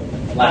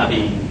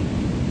flabby.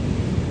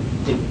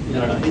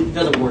 It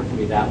doesn't work for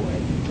me that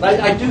way. But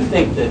I do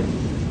think that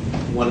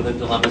one of the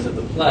dilemmas of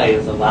the play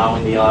is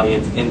allowing the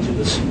audience into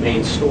the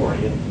main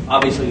story. And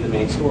obviously the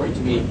main story, to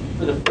me,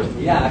 for the first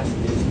 3 acts,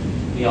 is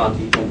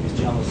Leontes and his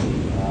jealousy,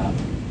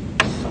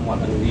 somewhat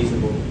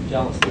unreasonable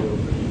jealousy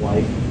over his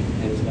wife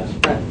and his best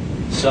friend.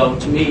 So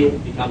to me,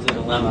 it becomes a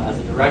dilemma as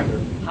a director.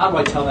 How do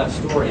I tell that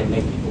story and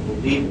make people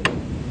believe it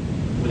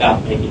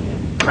without making him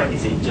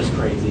crazy, just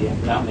crazy, and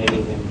without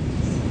making him...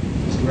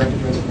 Is directed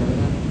dress part of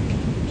that?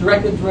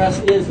 Directed dress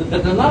is,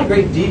 there's not a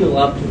great deal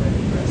of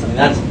directed dress. I mean,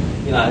 that's,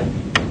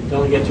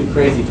 don't get too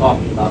crazy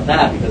talking about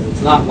that, because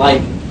it's not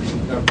like,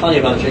 there are plenty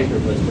of other Shakespeare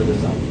plays where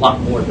there's a lot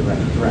more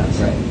directed dress.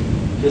 Right.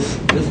 This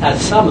has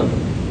some of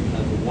them.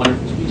 The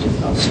wonderful speeches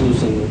about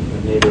sluicing the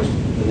neighbors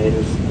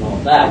and all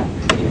of that.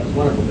 It's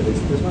wonderful, but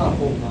there's not a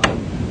whole lot.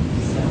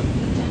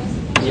 Dennis,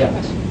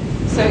 Yeah.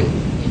 So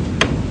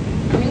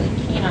you're really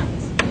keen on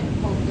this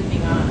whole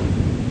living on.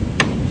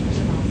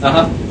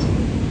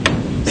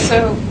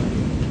 So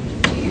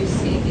do you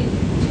see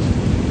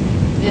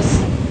this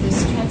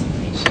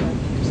transformation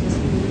of this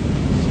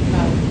move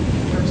about the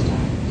first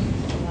act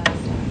to the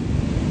last act?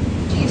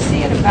 Do you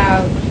see it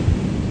about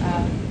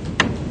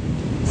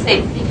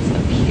say things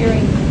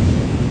appearing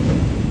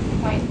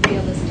quite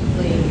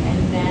realistically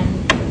and then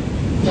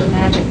the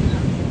magic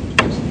comes in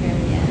towards the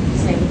very end,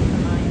 say with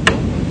Hermione?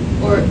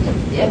 Or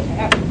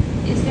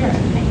is there a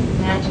kind of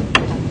magic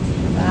that comes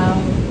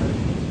about?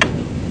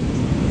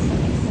 Does that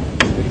make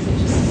sense? Or is it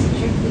just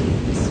strictly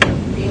this sort of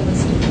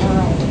realistic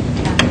world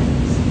that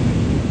happens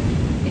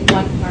in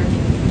one part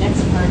and the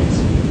next part is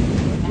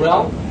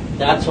Well,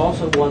 that's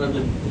also one of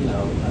the,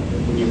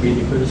 when you read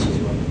the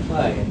criticism of the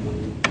play and when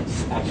you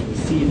actually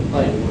see the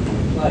play and work on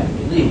the play, I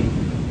believe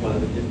one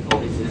of the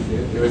difficulties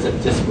is there is a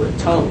disparate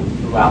tone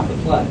throughout the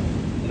play.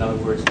 In other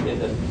words,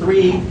 the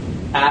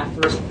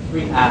first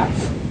 3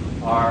 acts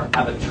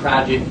have a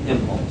tragic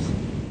impulse,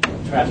 a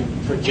tragic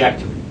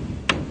trajectory,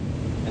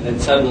 and then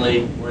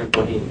suddenly we're in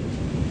Bohemia.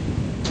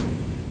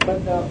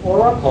 But the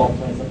oracle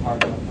plays a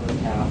part in the first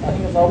half. I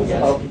think it's always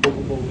about people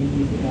who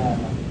believe in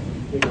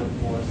bigger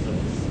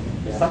forces.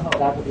 Somehow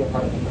that could be a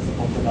part of the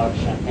physical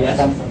production. Yes. A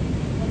sense of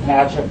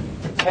magic,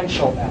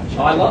 potential magic.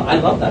 Oh, I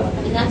love that.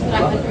 I mean, that's what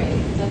I'm wondering,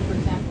 because for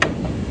example,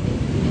 even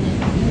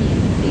in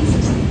the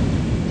thesis,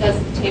 does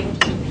the table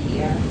just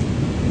appear,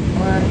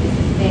 or is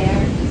it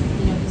there,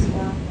 this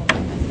oracle? I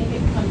think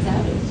it comes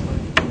out as,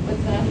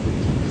 what's that?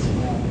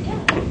 Yeah.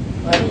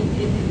 I mean,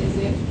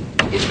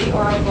 is the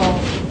oracle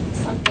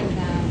something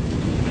that,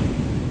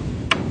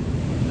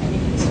 I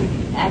mean, sort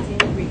of adds in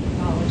Greek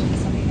mythology,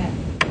 something that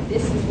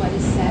this is what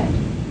is said,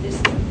 this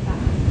is the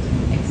fact,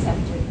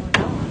 accepted or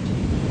not,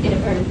 in a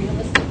very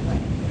realistic way,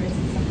 or is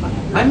it something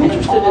I am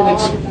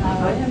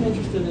about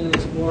interested in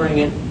exploring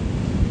it.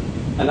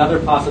 Another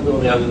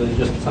possibility other than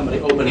just somebody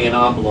opening an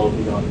envelope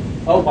and going,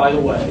 oh, by the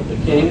way, the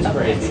king is Okay,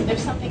 crazy. so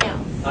there's something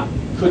else.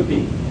 Could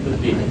be.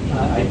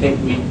 I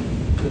think we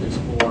could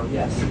explore,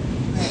 yes,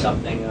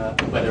 something,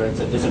 whether it's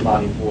a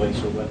disembodied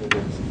voice or whether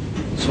it's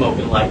smoke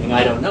and lightning.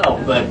 I don't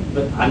know, but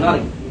I'm not.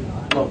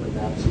 I'm open to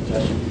that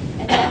suggestion.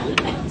 And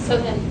then, so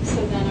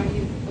then, are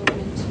you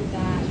open to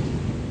that,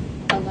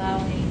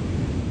 allowing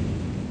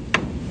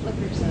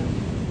flickers of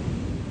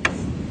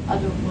this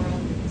other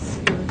world,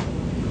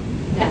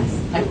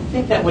 spiritualness? I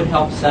think that would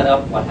help set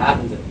up what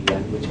happens at the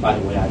end, which, by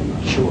the way, I'm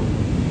not sure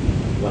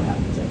what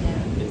happens at the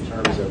end in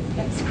terms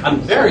of. I'm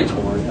very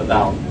torn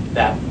about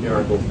that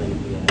miracle thing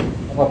at the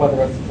end. About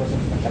whether it's a person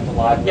kept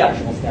alive, Yeah,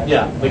 actual statue.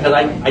 yeah, because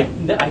I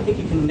think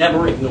you can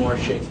never ignore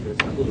Shakespeare's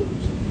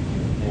clues.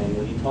 And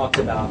when he talks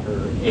about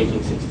her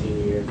aging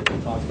 16 years, and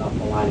he talks about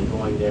Paulina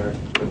going there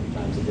 20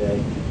 times a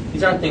day,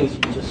 these aren't things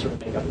you just sort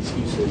of make up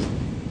excuses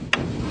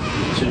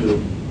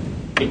to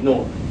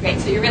ignore. Great,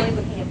 so you're really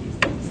looking at these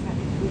things kind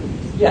of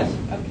clues. Yes.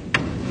 Okay.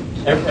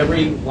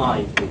 Every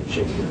line in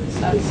Shakespeare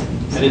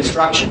is an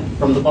instruction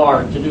from the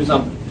bard to do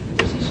something.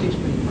 Did you see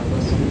Shakespeare in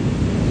Marvelous?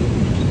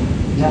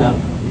 No.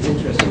 It's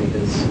interesting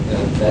because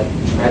that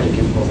tragic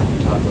impulse that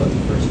we talked about in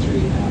the first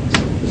three acts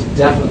was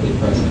definitely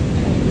present,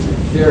 and it was a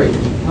very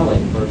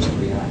compelling first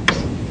three acts.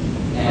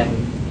 And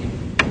it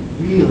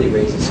really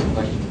raises some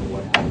questions about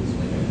what happens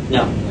later.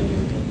 Yeah. When you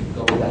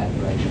go that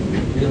direction, when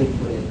you really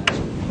put in that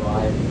sort of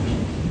drive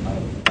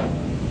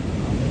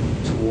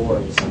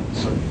towards some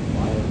sort of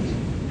violent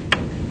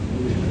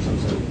conclusion or some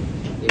sort of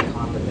big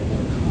conflict that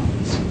never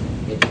comes.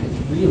 It's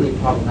really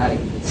problematic.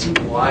 You can see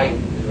why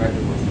the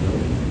director wants to do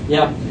it.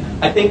 Yeah.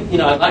 I think,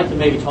 I'd like to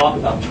maybe talk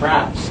about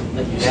traps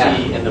that you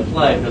see in the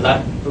play, because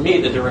for me,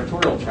 the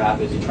directorial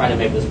trap is you try to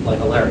make this play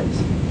hilarious,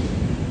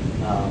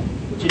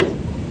 which it is.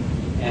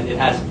 And it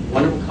has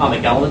wonderful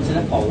comic elements in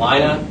it.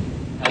 Paulina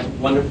has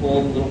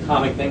wonderful little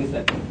comic things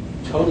that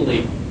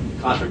totally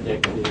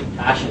contradict the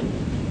passion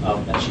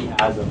that she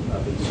has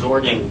of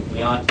exhorting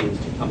Leontes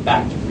to come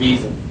back to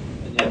reason.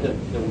 And yet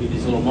there will be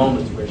these little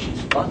moments where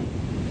she's funny.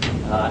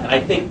 And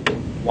I think that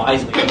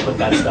wisely you put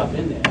that stuff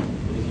in there.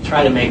 But if you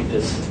try to make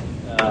this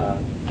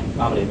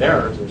comedy of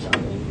errors or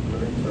something,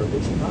 or a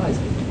big surprise,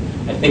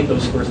 I think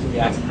those first three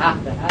acts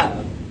have to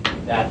have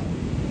that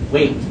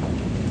weight,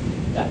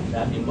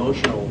 that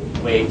emotional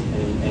weight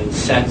and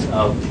sense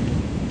of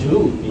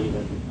doom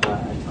even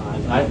at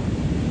times.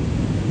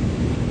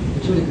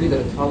 But you would agree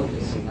that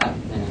Autolycus in that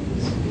man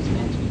is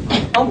meant to be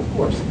funny? Oh, of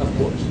course.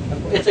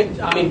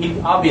 He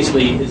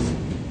obviously is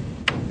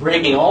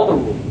breaking all the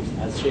rules,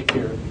 as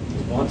Shakespeare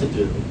is wont to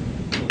do.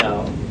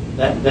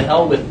 The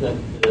hell with the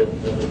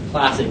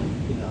classic,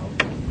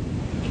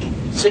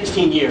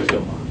 16 years go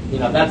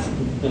on. That's the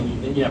thing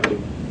you never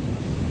do.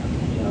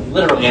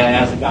 Literally, I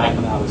asked a guy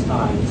come out of his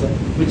time,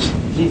 which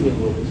leads me a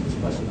little bit to this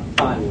question about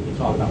time. When we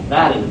talk about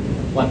that,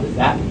 and what does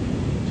that mean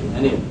to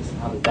any of us?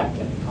 How does that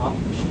get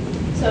accomplished?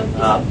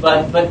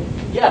 But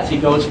yes, he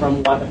goes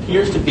from what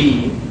appears to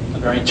be a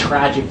very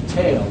tragic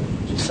tale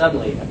to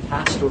suddenly a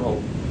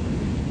pastoral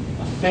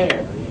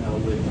affair,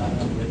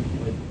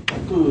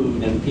 with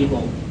food and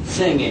people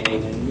singing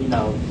and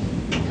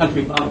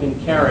country bumpkin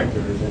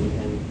characters, and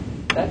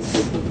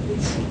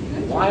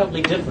it's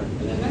wildly different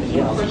than anything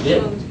else he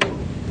did.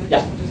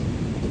 Yeah.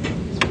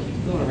 Just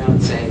keep going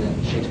around saying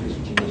that Shakespeare's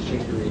genius,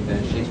 Shakespeare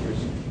reinvented,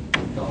 Shakespeare's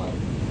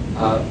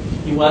God.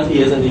 He was,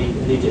 he is, and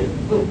he did.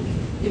 Well,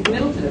 if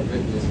Middleton had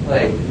written this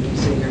play, would you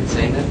sit here and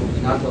saying that? Would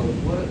we not go,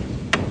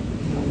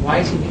 why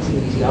is he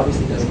mixing these? He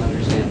obviously doesn't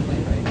understand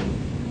playwriting.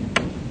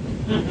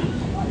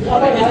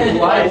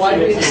 Why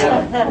do we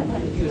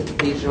have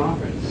these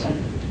genres?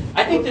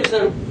 I think there's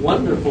a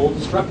wonderful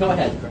Go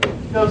ahead, Craig.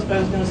 No, I was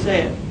going to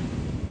say it.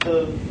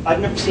 I've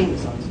never seen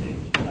this on stage.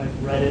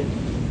 I've read it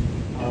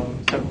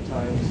several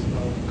times,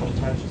 a couple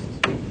times just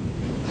this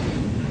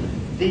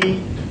week.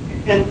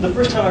 And the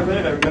first time I read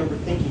it, I remember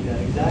thinking that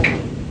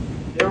exactly.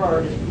 There are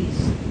at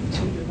least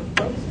two different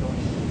plays going on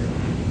here.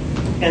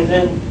 And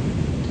then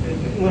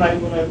when I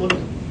looked,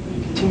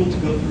 continued to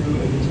go through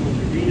and continued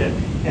to read it,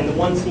 and the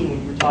one scene when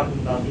you were talking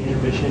about the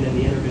intermission and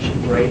the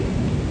intermission break,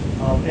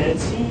 and it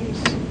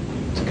seems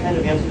to kind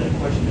of answer that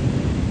question,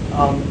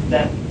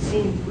 that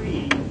scene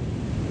 3,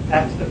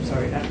 act 3,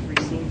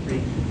 scene 3,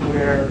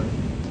 where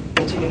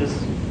Antigonus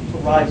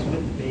arrives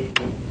with the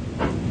baby,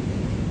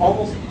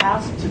 almost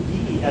has to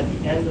be at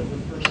the end of the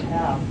first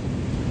half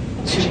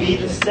to be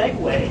the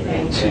segue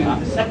into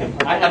the second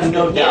part. I have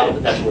no doubt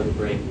that that's where the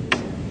break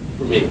is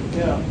for me.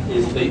 Yeah.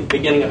 Is the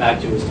beginning of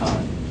Act 2 is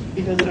time.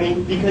 Because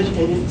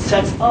and it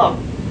sets up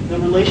the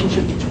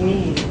relationship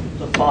between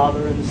the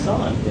father and the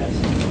son. Yes.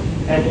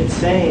 And it's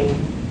saying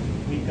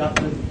we've got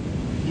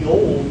the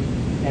old,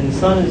 and the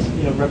son is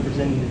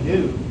representing the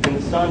new, and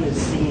the son is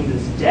seeing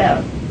this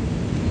death,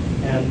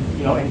 and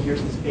and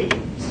here's this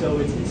baby. So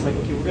it's like,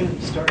 okay, we're going to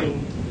be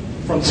starting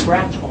from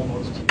scratch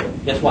almost here.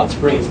 Guess what?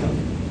 Spring is coming.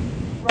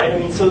 Right. I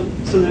mean, so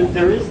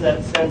there is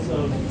that sense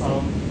of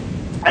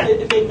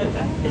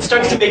it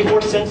starts to make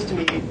more sense to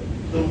me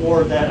the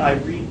more that I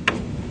read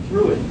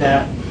through it,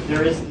 that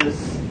there is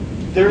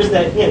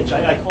that hinge.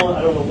 I call it,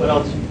 I don't know what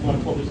else you want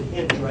to call it, there's a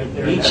hinge right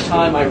there. Each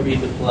time I read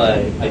the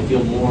play, I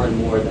feel more and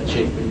more that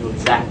Shakespeare knew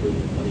exactly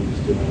what he was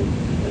doing.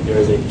 That there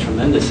is a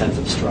tremendous sense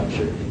of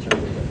structure in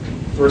terms of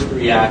the first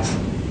 3 acts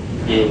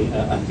being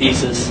a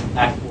thesis,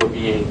 Act 4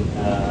 being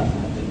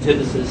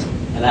antithesis,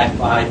 and Act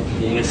 5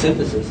 being a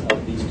synthesis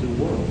of these two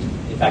worlds.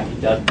 In fact, he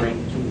does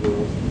bring two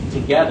worlds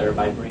together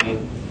by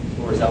bringing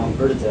Florizel and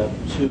Perdita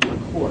to the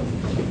court.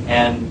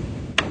 And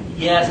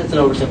yes, it's an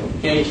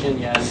oversimplification,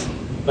 yes,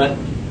 but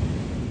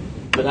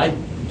I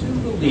do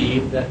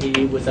believe that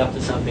he was up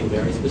to something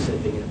very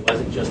specific. It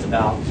wasn't just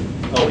about,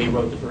 he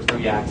wrote the first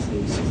 3 acts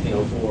in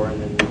 1604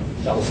 and then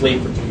fell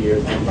asleep for 2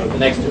 years and wrote the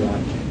next 2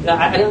 acts.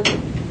 I don't.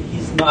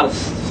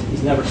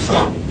 He's never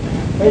stopping.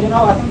 But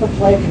I think the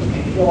play can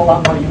feel a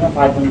lot more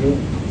unified when you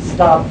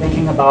stop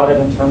thinking about it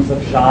in terms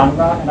of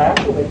genre, and I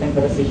actually think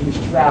that it's a huge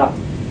trap.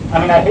 I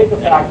mean, I hate the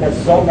fact that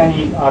so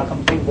many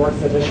complete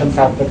works editions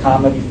have the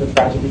comedies, the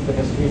tragedies, the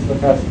histories,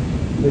 because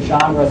the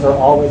genres are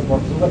always more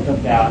fluid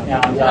than that.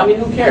 And, I mean,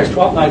 who cares?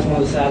 Twelfth Night's one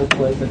of the saddest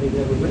plays I think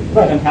ever written.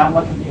 Right, and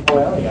Hamlet can be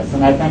hilarious,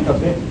 and I think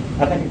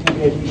it can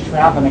be a huge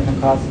trap, and it can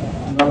cause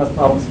enormous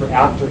problems for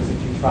actors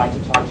if you try to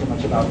talk too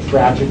much about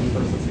tragedy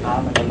versus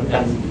comedy.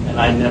 And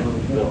I never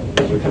will.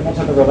 If you commit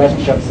to the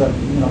relationships, the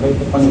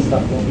funny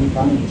stuff will be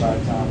funny, but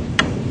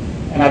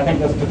and I think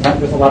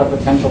there's a lot of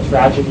potential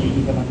tragedy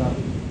even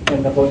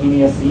in the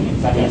Bohemia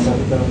scenes. I mean,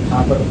 the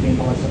conflict between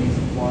Polixenes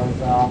and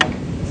Florizel.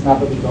 It's not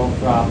that we go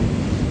from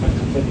a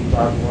completely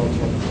dark world to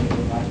a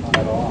completely nice one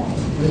at all.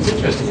 But it's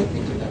interesting, I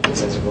think, that it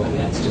says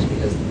romance, just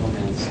because the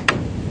romance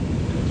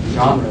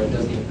genre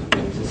doesn't even come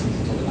into existence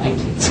until the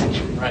 19th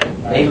century. Right.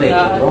 They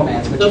labeled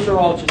romance, those are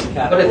all just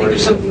categories. but I think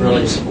there's something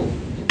really useful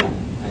in that.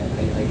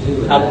 I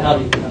do. How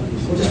do you?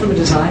 Well, just from a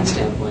design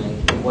standpoint,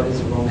 what is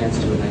a romance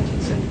to a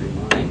 19th century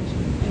mind,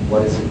 and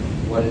what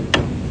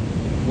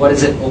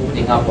is it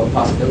opening up? What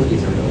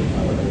possibilities are it opening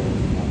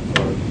up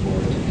for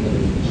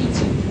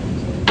Keatsian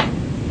films,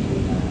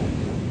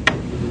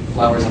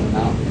 Flowers on the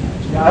Mountain?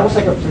 Yeah, I was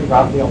like a pretty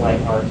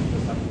Raphael-like art.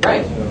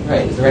 Right.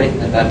 Is there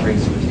anything that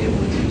brings to the table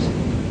that's useful?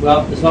 Well,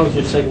 as long as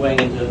you're segueing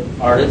into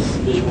artists,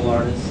 visual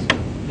artists,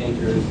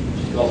 painters,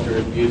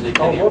 sculptors, music.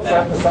 Oh, whoops,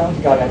 I'm the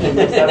sound guy. I shouldn't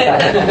have said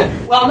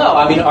that. Well, no.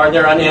 I mean, are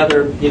there any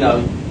other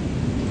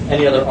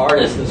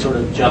artists that sort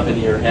of jump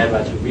into your head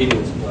as you're reading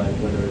this play?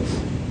 Whether it's,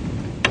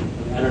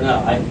 I don't know.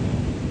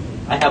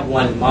 I have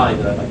one in mind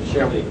that I'd like to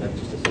share with you, but I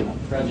just assume I'm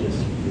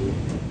prejudiced.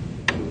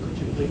 Could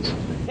you please?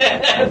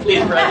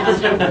 Please,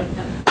 prejudice.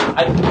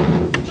 I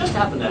just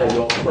happened to.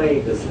 You're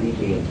playing the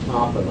Sleeping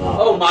Tom about.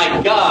 Oh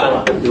my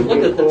God!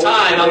 Look at the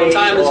time. How the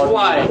time is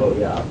flying. Oh,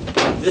 yeah.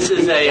 This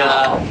is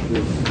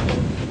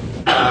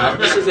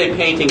a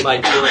painting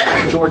by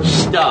George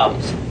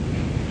Stubbs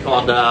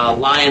called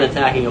 "Lion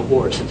Attacking a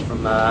Horse." It's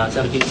from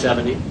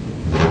 1770,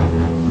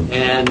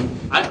 and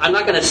I'm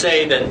not going to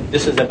say that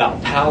this is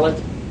about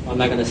palette. I'm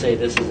not going to say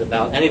this is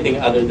about anything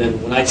other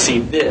than when I see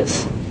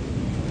this,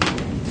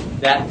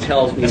 that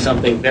tells me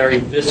something very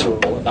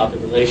visceral about the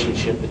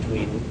relationship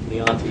between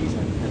Leontes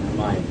and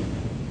Hermione.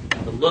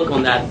 The look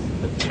on that,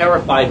 the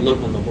terrified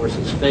look on the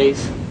horse's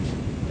face,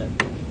 the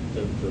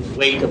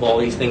weight of all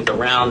these things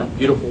around, that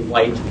beautiful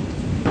white.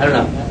 I don't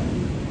know.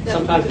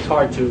 Sometimes it's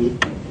hard to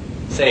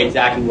say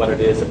exactly what it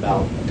is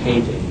about a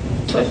painting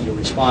that you're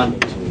responding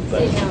to.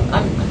 But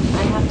I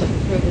have to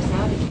throw this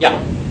out again. Yeah.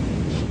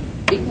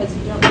 Because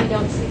you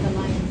don't see the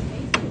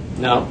lion's face.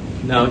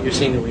 no, you're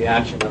seeing the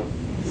reaction of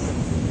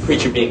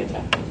creature being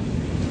attacked.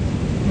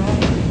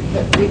 Right.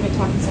 But we've been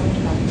talking so much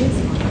about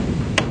his mind.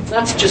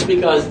 That's just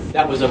because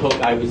that was a hook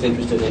I was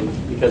interested in.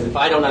 Because if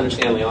I don't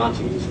understand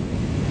Leontes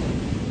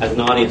as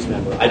an audience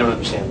member, I don't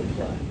understand the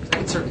play.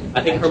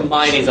 I think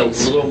Hermione is a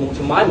little more,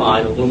 to my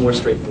mind, a little more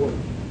straightforward.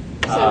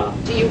 So,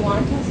 do you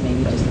want us to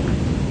imagine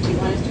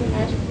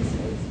his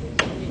face?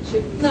 And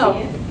should we see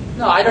it?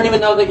 No, I don't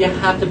even know that you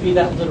have to be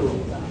that literal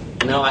about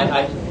it.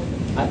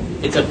 I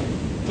it's a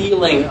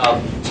feeling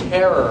of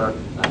terror.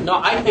 No,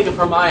 I think of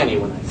Hermione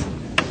when I see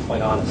that,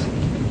 quite honestly.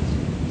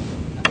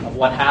 Of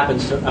what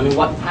happens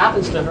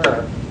to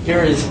her.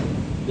 Here is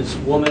this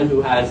woman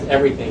who has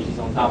everything. She's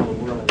on top of the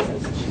world.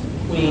 And says she's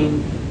a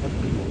queen.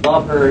 People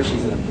love her.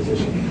 She's in a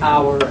position of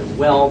power and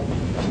wealth.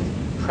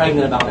 She's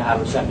pregnant, about to have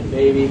her second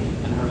baby.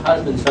 And her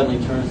husband suddenly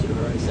turns to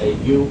her and says,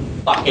 "You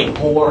fucking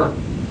whore."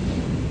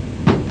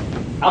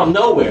 Out of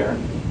nowhere,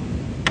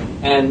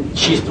 and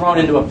she's thrown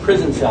into a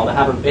prison cell to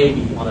have her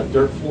baby on a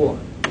dirt floor.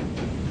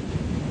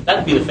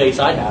 That'd be the face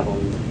I'd have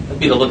on. That'd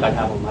be the look I'd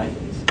have on my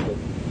face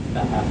if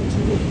that happened to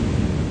me.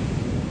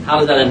 How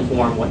does that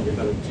inform what you're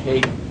going to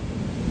take,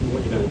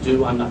 what you're going to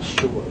do? I'm not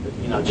sure,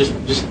 but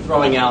just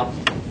throwing out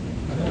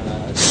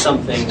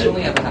something. You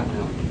only have a half an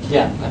hour.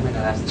 Yeah, I might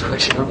not ask this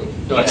question.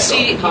 Go ahead.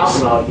 See,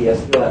 Half an hour here,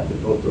 still have to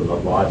go through the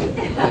logic.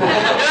 Listen,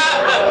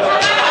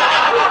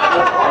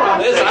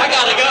 I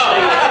gotta go.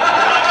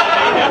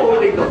 I'm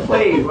holding the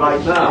plane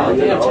right now.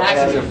 You Damn know,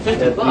 taxes are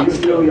 $50. Do you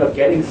feel you're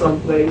getting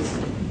someplace?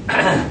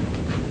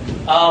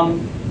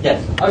 Yes.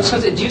 I was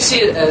going to say, do you see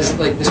it as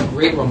like this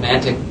great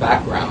romantic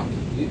background?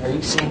 Are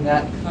you seeing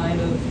that kind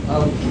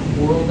of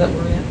world that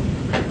we're in?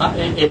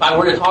 If I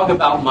were to talk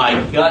about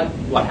my gut,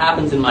 what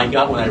happens in my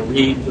gut when I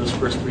read those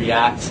first 3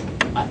 acts,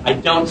 I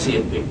don't see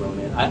a big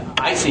romance.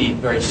 I see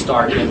very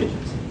stark images.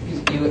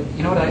 You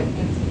know what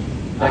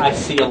I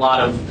see a lot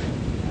of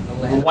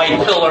white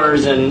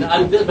pillars,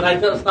 but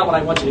that's not what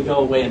I want you to go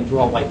away and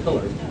draw white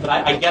pillars. But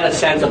I get a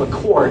sense of a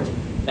court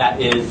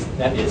that is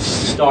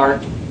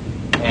stark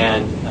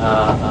and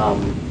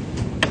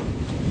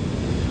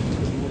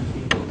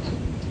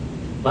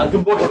but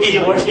more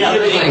feeling. Yeah,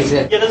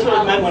 that's what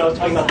I meant when I was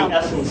talking about the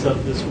essence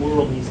of this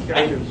world and these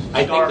characters.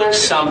 I think there's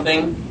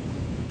something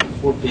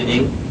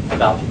forbidding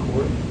about the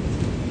court.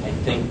 I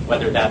think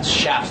whether that's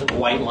shafts of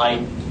white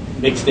light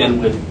mixed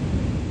in with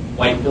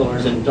white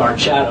pillars and dark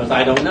shadows,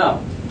 I don't know.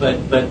 But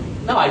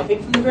no, I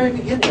think from the very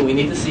beginning we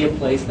need to see a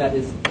place that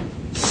is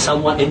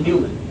somewhat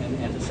inhuman and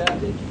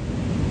antiseptic.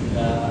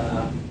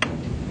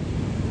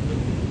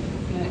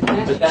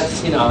 But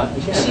that's, do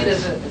you see it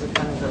as a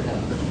kind of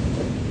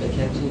a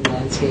Dickensian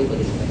landscape, like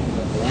a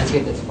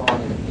landscape that's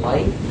falling into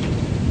blight?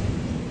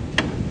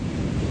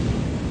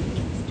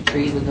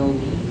 Trees with no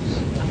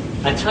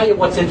leaves? I tell you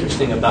what's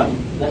interesting about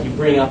that you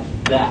bring up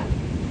that,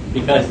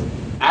 because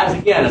as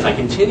I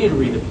continue to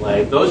read the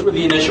play, those were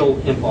the initial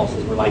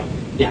impulses. Were like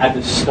you had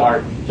to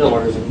start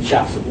pillars and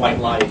shafts of white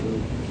light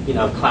and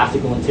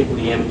classical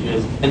antiquity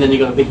images, and then you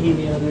go to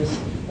Bohemia and there's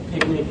a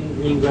picnic and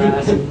green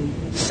grass and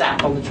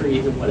sap on the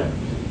trees and whatever.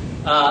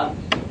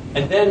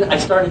 And then I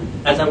started,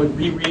 as I would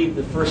reread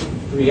the first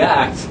 3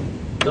 acts,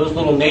 those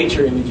little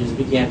nature images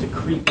began to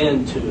creep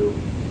into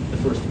the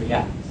first 3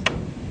 acts.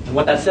 And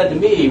what that said to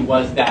me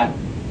was that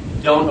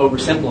don't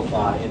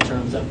oversimplify in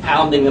terms of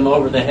pounding them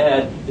over the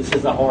head. This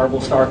is a horrible,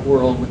 stark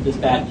world with this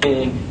bad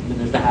king, and then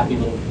there's the happy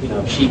little,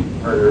 sheep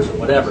herders or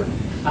whatever.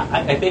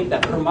 I think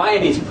that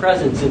Hermione's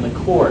presence in the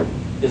court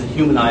is a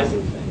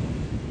humanizing thing.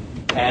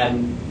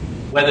 And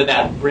whether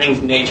that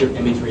brings nature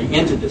imagery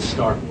into this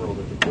stark world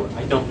of the court,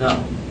 I don't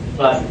know.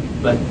 But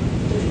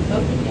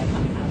Bohemia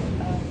come out of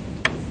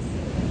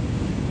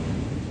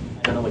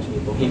I don't know what you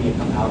mean. Bohemia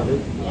come out of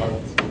it.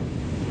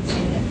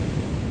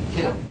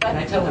 Can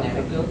I tell an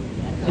anecdote?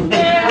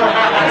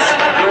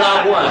 You're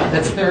on one.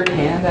 That's third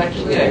hand,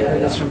 actually. I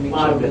heard this from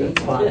Mitchell Lee.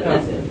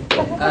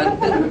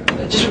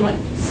 Just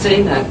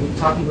saying that,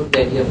 talking about the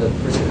idea of the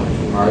person coming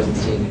from Mars and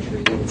seeing a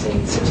tree and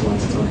saying 6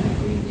 months it's only have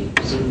green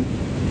leaves.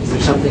 Is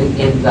there something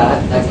in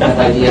that kind of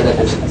idea that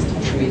there's a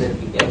tree that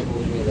we get to a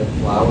tree that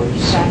flowers?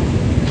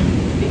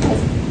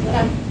 Because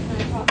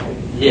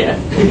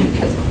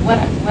because what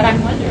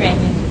I'm wondering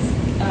is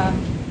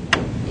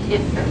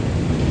if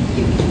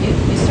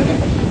you sort of,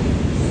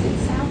 it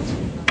sounds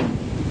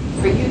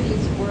for you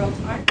these worlds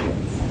aren't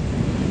really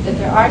separate, that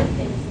there are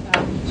things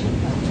about each of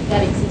them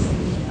that exist in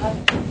the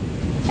other,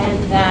 and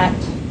that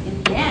in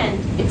the end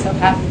it so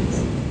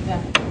happens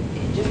that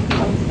it just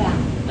comes back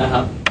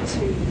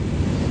to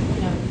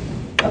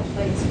a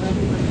place where we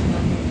were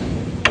familiar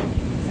with.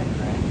 Is that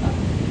correct?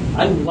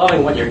 I'm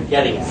loving what you're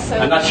getting at. So-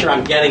 I'm not sure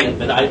I'm getting it,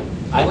 but I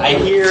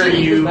hear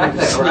you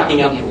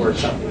sneaking up towards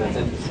something that's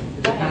interesting.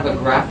 There's kind of a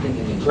grafting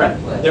image.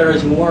 There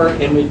is more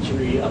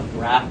imagery of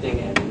grafting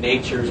and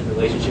nature's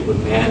relationship with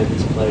man in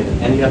this play than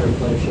any other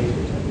play of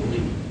Shakespeare's, I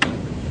believe.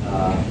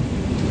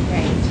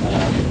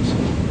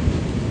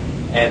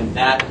 And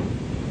that,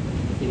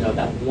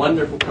 that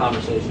wonderful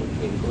conversation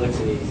between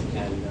Polixenes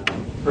and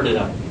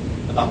Perdita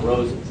about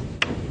roses.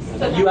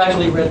 You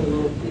actually read the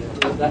little,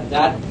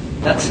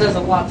 that says a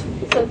lot to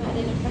me. So that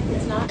in effect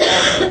it's not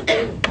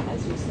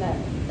as you said.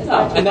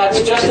 No, and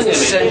that's just an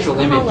It's a image. central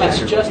image.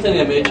 It's just an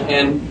image,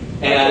 and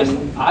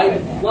I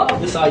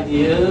love this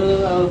idea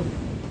of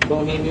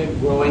Bohemia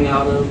growing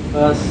out of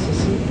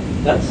Sicily.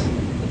 That's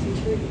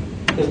intriguing.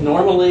 Because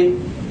normally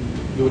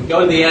you would go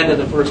to the end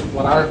of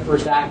what our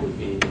first act would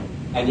be,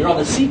 and you're on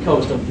the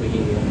seacoast of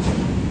Bohemia,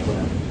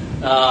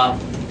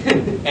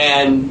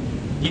 and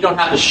you don't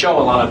have to show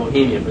a lot of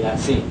Bohemia for that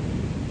scene.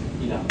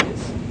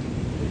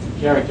 It's a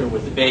character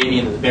with the baby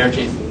and the bear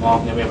chasing them off,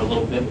 and then we have a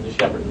little bit with the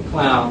shepherd and the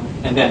clown,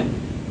 and then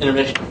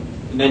intermission.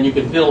 And then you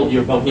can build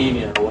your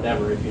Bohemia or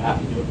whatever if you have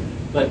to do it.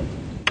 But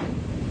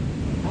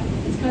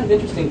it's kind of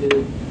interesting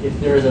if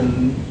there is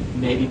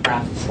maybe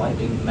perhaps a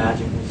slightly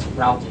magical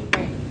sprouting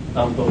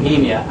of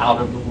Bohemia out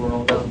of the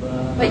world of...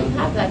 But you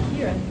have that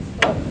here in this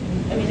book.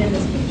 I mean, in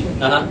this picture, we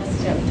don't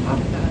necessarily talk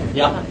about it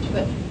much.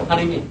 But How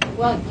do you mean?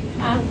 well, you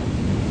have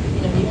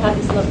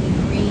this lovely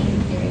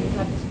green here. You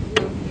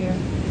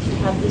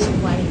have this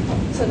white,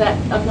 so that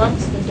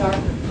amongst the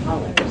darker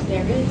colors,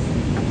 there is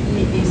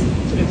these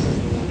sort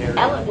of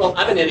elements. Well,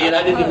 I'm an idiot.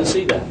 I didn't even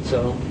see that,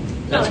 so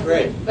that's No,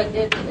 great. But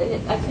I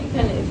think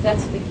then if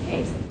that's the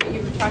case, what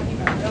you were talking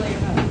about earlier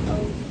about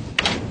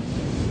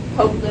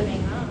hope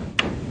living on,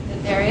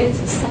 that there is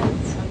a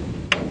sense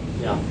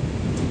Yeah.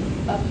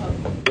 of hope.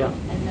 Yeah.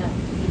 And that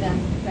we then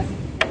that's to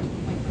the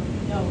point where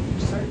we know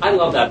for certain. I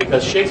love that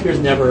because Shakespeare's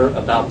never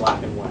about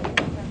black and white.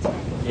 That's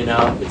right. You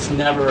know, it's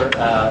never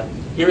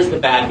here's the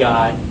bad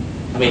guy.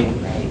 I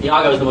mean,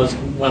 Iago is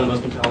one of the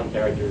most compelling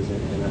characters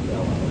in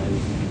Othello,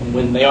 and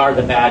when they are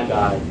the bad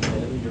guy,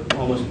 you're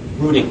almost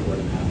rooting for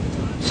them half the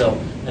time. So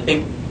I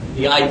think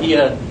the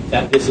idea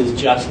that this is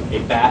just a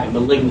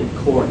malignant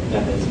court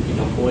that has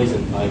become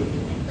poisoned by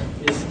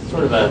is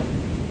sort of a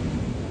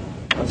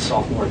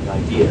sophomoric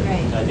idea. Right.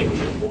 And I think we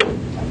should avoid.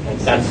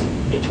 That's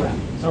a trap.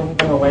 So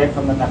moving away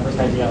from the first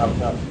idea of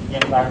the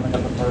environment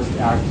of the first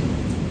act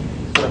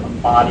sort of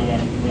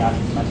embodying the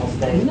actor's mental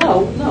state.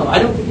 No, I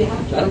don't think you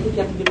have to. I don't think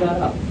you have to give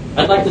that up.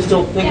 I'd like to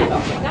still think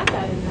about I that. got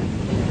that in there.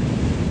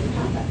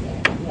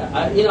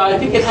 Yeah, I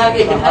think it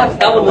can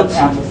have elements.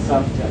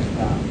 Antiseptic.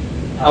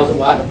 How's it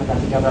what? I put that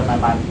together in my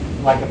mind.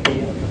 Like if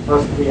the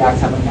first three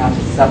acts have an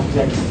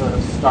antiseptic sort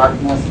of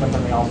starkness, but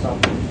then they also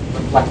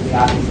reflect the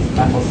actor's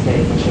mental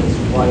state, which is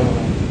royal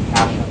and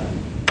passionate.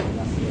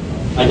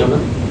 I don't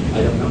know.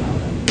 I don't know how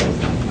that goes.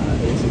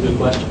 It's a good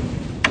question.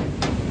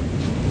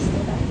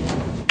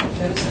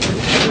 They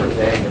were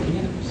vague at the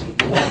end of the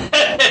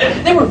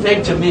proceeding. They were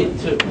vague to me,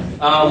 too.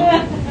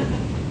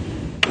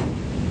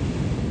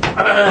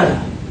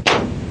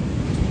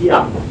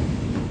 Yeah.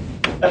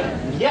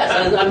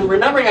 Yes, I'm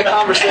remembering a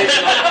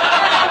conversation.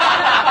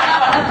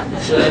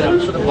 So I'm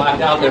sort of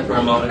blacked out there for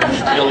a moment.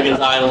 Gilligan's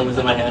Island was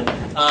in my head.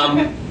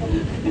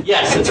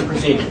 Yes, it's a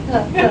proceeding.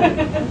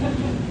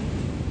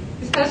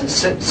 It doesn't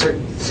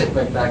sit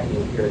right back and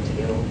you'll hear a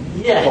tail.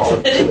 Yes.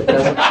 fall to it,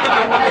 doesn't it?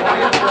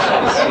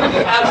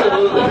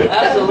 Absolutely.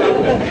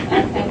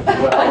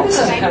 Well, This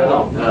is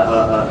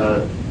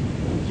how-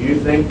 do you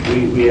think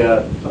we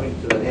are coming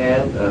to an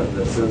end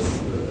since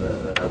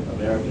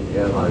American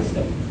Airlines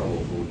got in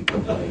trouble for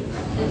complaints?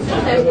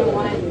 And there's no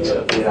wine.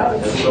 Yeah,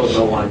 and so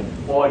no wine.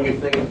 Or you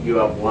think you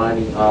are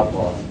winding up,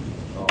 or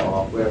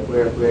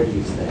where do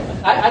you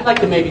stand? I'd like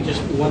to maybe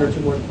just one or two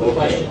more quick Okay,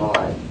 questions. all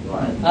right.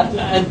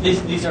 And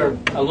these are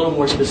a little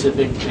more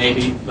specific,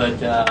 maybe, but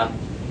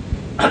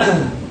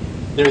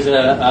there's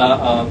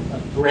a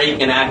break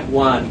in Act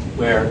 1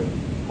 where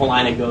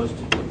Paulina goes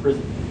to the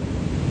prison.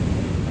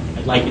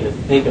 I'd like you to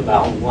think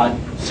about what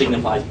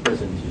signifies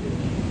prison to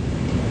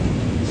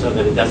you, so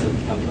that it doesn't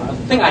become. The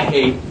thing I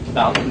hate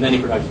about many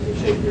productions of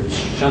Shakespeare is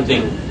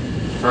shunting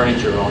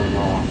furniture on and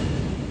off.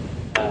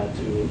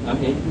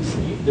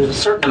 There's a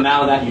certain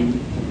amount of that you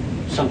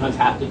sometimes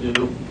have to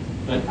do,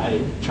 but I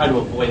try to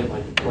avoid it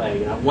like the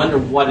plague. And I wonder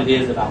what it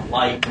is about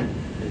light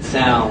and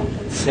sound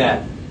and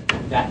set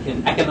that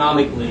can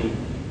economically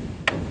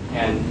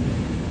and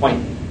quite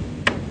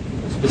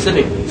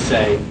specifically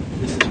say,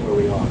 this is where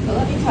we are. Well,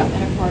 let me talk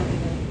metaphorically.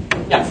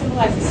 Yeah. What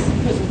symbolizes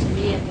prison to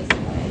me in this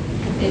play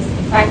is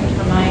the fact that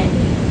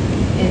Hermione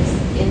is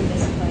in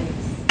this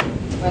place,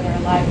 whether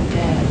alive or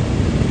dead,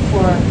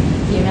 for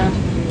the amount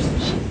of years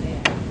that she's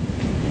there.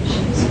 And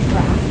she's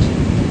trapped,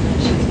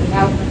 and she's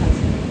without her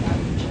husband, without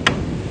her children.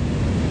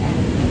 And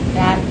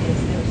that is,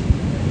 there's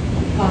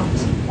a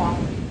box of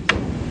quality.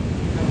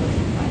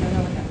 I don't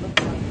know what that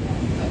looks like yet,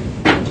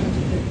 but in terms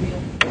of the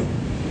real prison.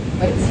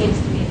 But it seems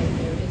to me that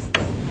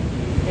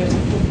there's a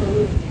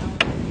foreboding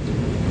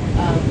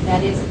element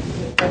that is the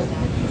first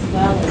act as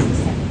well as the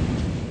second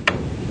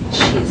act.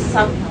 She is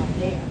somehow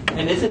there.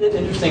 And isn't it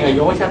interesting?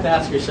 You always have to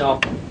ask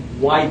yourself,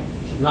 why?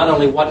 Not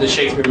only what does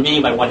Shakespeare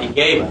mean by what he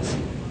gave us,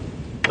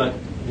 but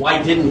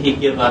why didn't he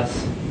give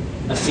us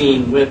a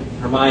scene with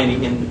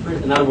Hermione in the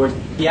prison? In other words,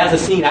 he has a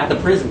scene at the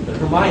prison, but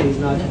Hermione's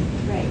not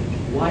in. Right.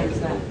 Why is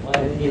that?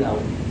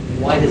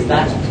 Why does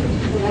that?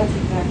 Well, that's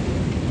exactly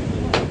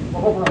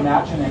Well, what we're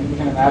imagining, we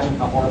can imagine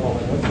how horrible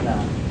it is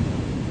now.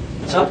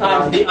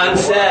 Sometimes the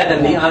unsaid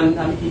and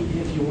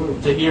if you were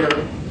to hear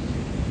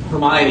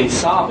Hermione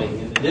sobbing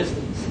in the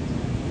distance,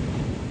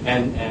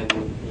 and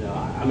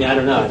I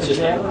don't know. It's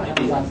just an on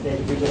idea. stage.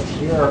 We just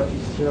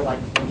hear like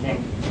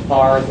clinking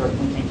bars or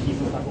clinking keys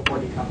and stuff before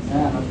he comes in.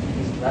 Or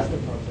he's dressed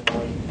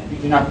appropriately.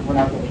 We're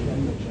not really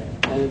in the chair.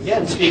 And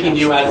again, speaking to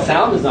you as a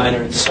sound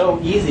designer, it's so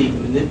easy to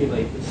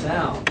manipulate the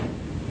sound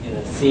in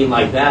a scene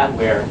like that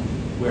where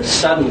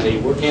suddenly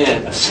we're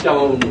in a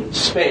stone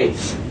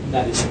space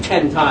that is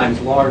 10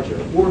 times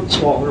larger or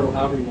smaller, or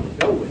however you want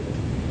to go with it.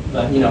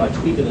 But, a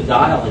tweak of the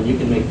dial and you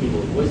can make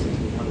people's voices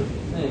do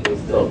wonderful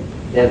things. So,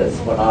 Dennis,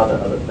 what are the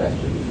other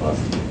questions? Because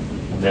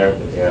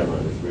American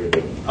Airlines is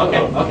really...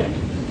 Okay.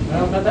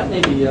 Well, that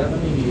may be, I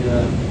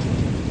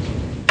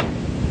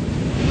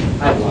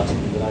have lots of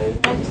them, but I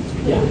just,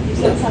 Yeah. you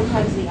said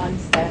sometimes the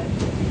unsaid,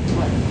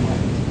 sometimes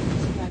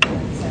the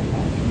unsaid.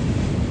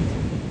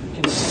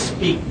 can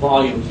speak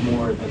volumes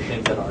more than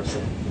things that are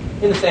said.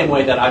 In the same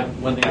way that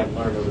one thing I've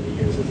learned over the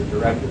years as a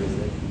director is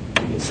that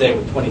you can say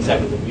with 20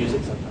 seconds of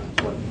music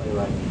sometimes what a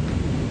playwright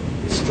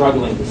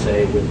struggling to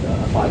say with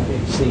a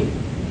 5-page scene.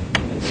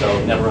 And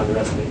so never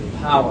underestimate the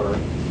power,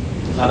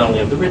 not only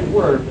of the written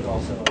word, but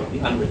also of the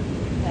unwritten word.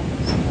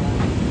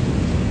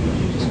 Would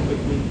you just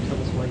quickly tell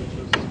us why you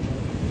chose this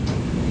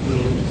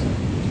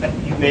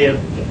play? You may have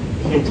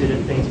hinted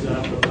at things that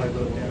I don't know if I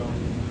wrote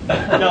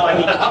down. No, I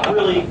mean,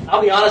 really.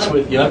 I'll be honest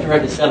with you. After I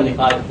read the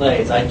 75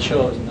 plays, I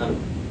chose none of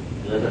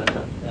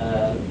them.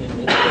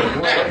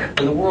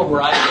 In the world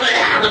where I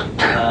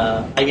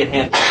get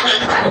handed,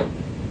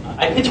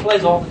 I pitch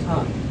plays all the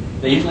time.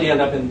 They usually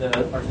end up in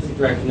the artistic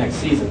director next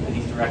season, and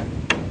he's directing.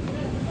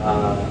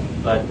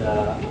 But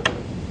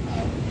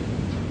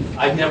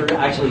I've never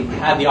actually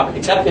had the opportunity,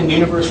 except in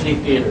university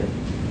theater,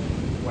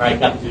 where I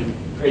got to do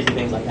crazy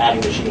things like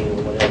adding machine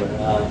or whatever.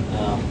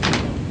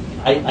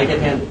 I get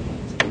handed.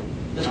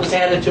 This was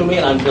handed to me,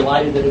 and I'm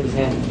delighted that it was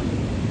handed.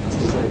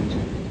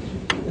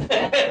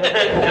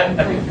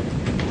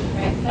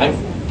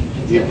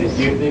 Do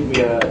you think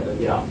we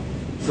yeah?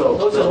 So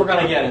close as we're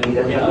going to get.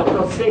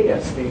 No, stay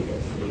here.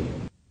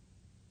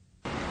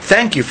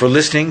 Thank you for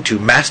listening to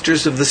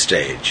Masters of the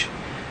Stage.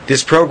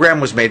 This program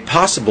was made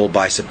possible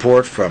by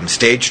support from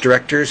Stage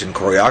Directors and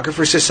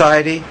Choreographers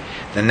Society,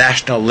 the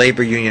National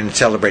Labor Union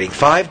celebrating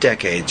 5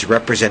 decades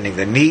representing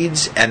the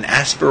needs and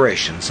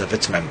aspirations of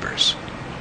its members.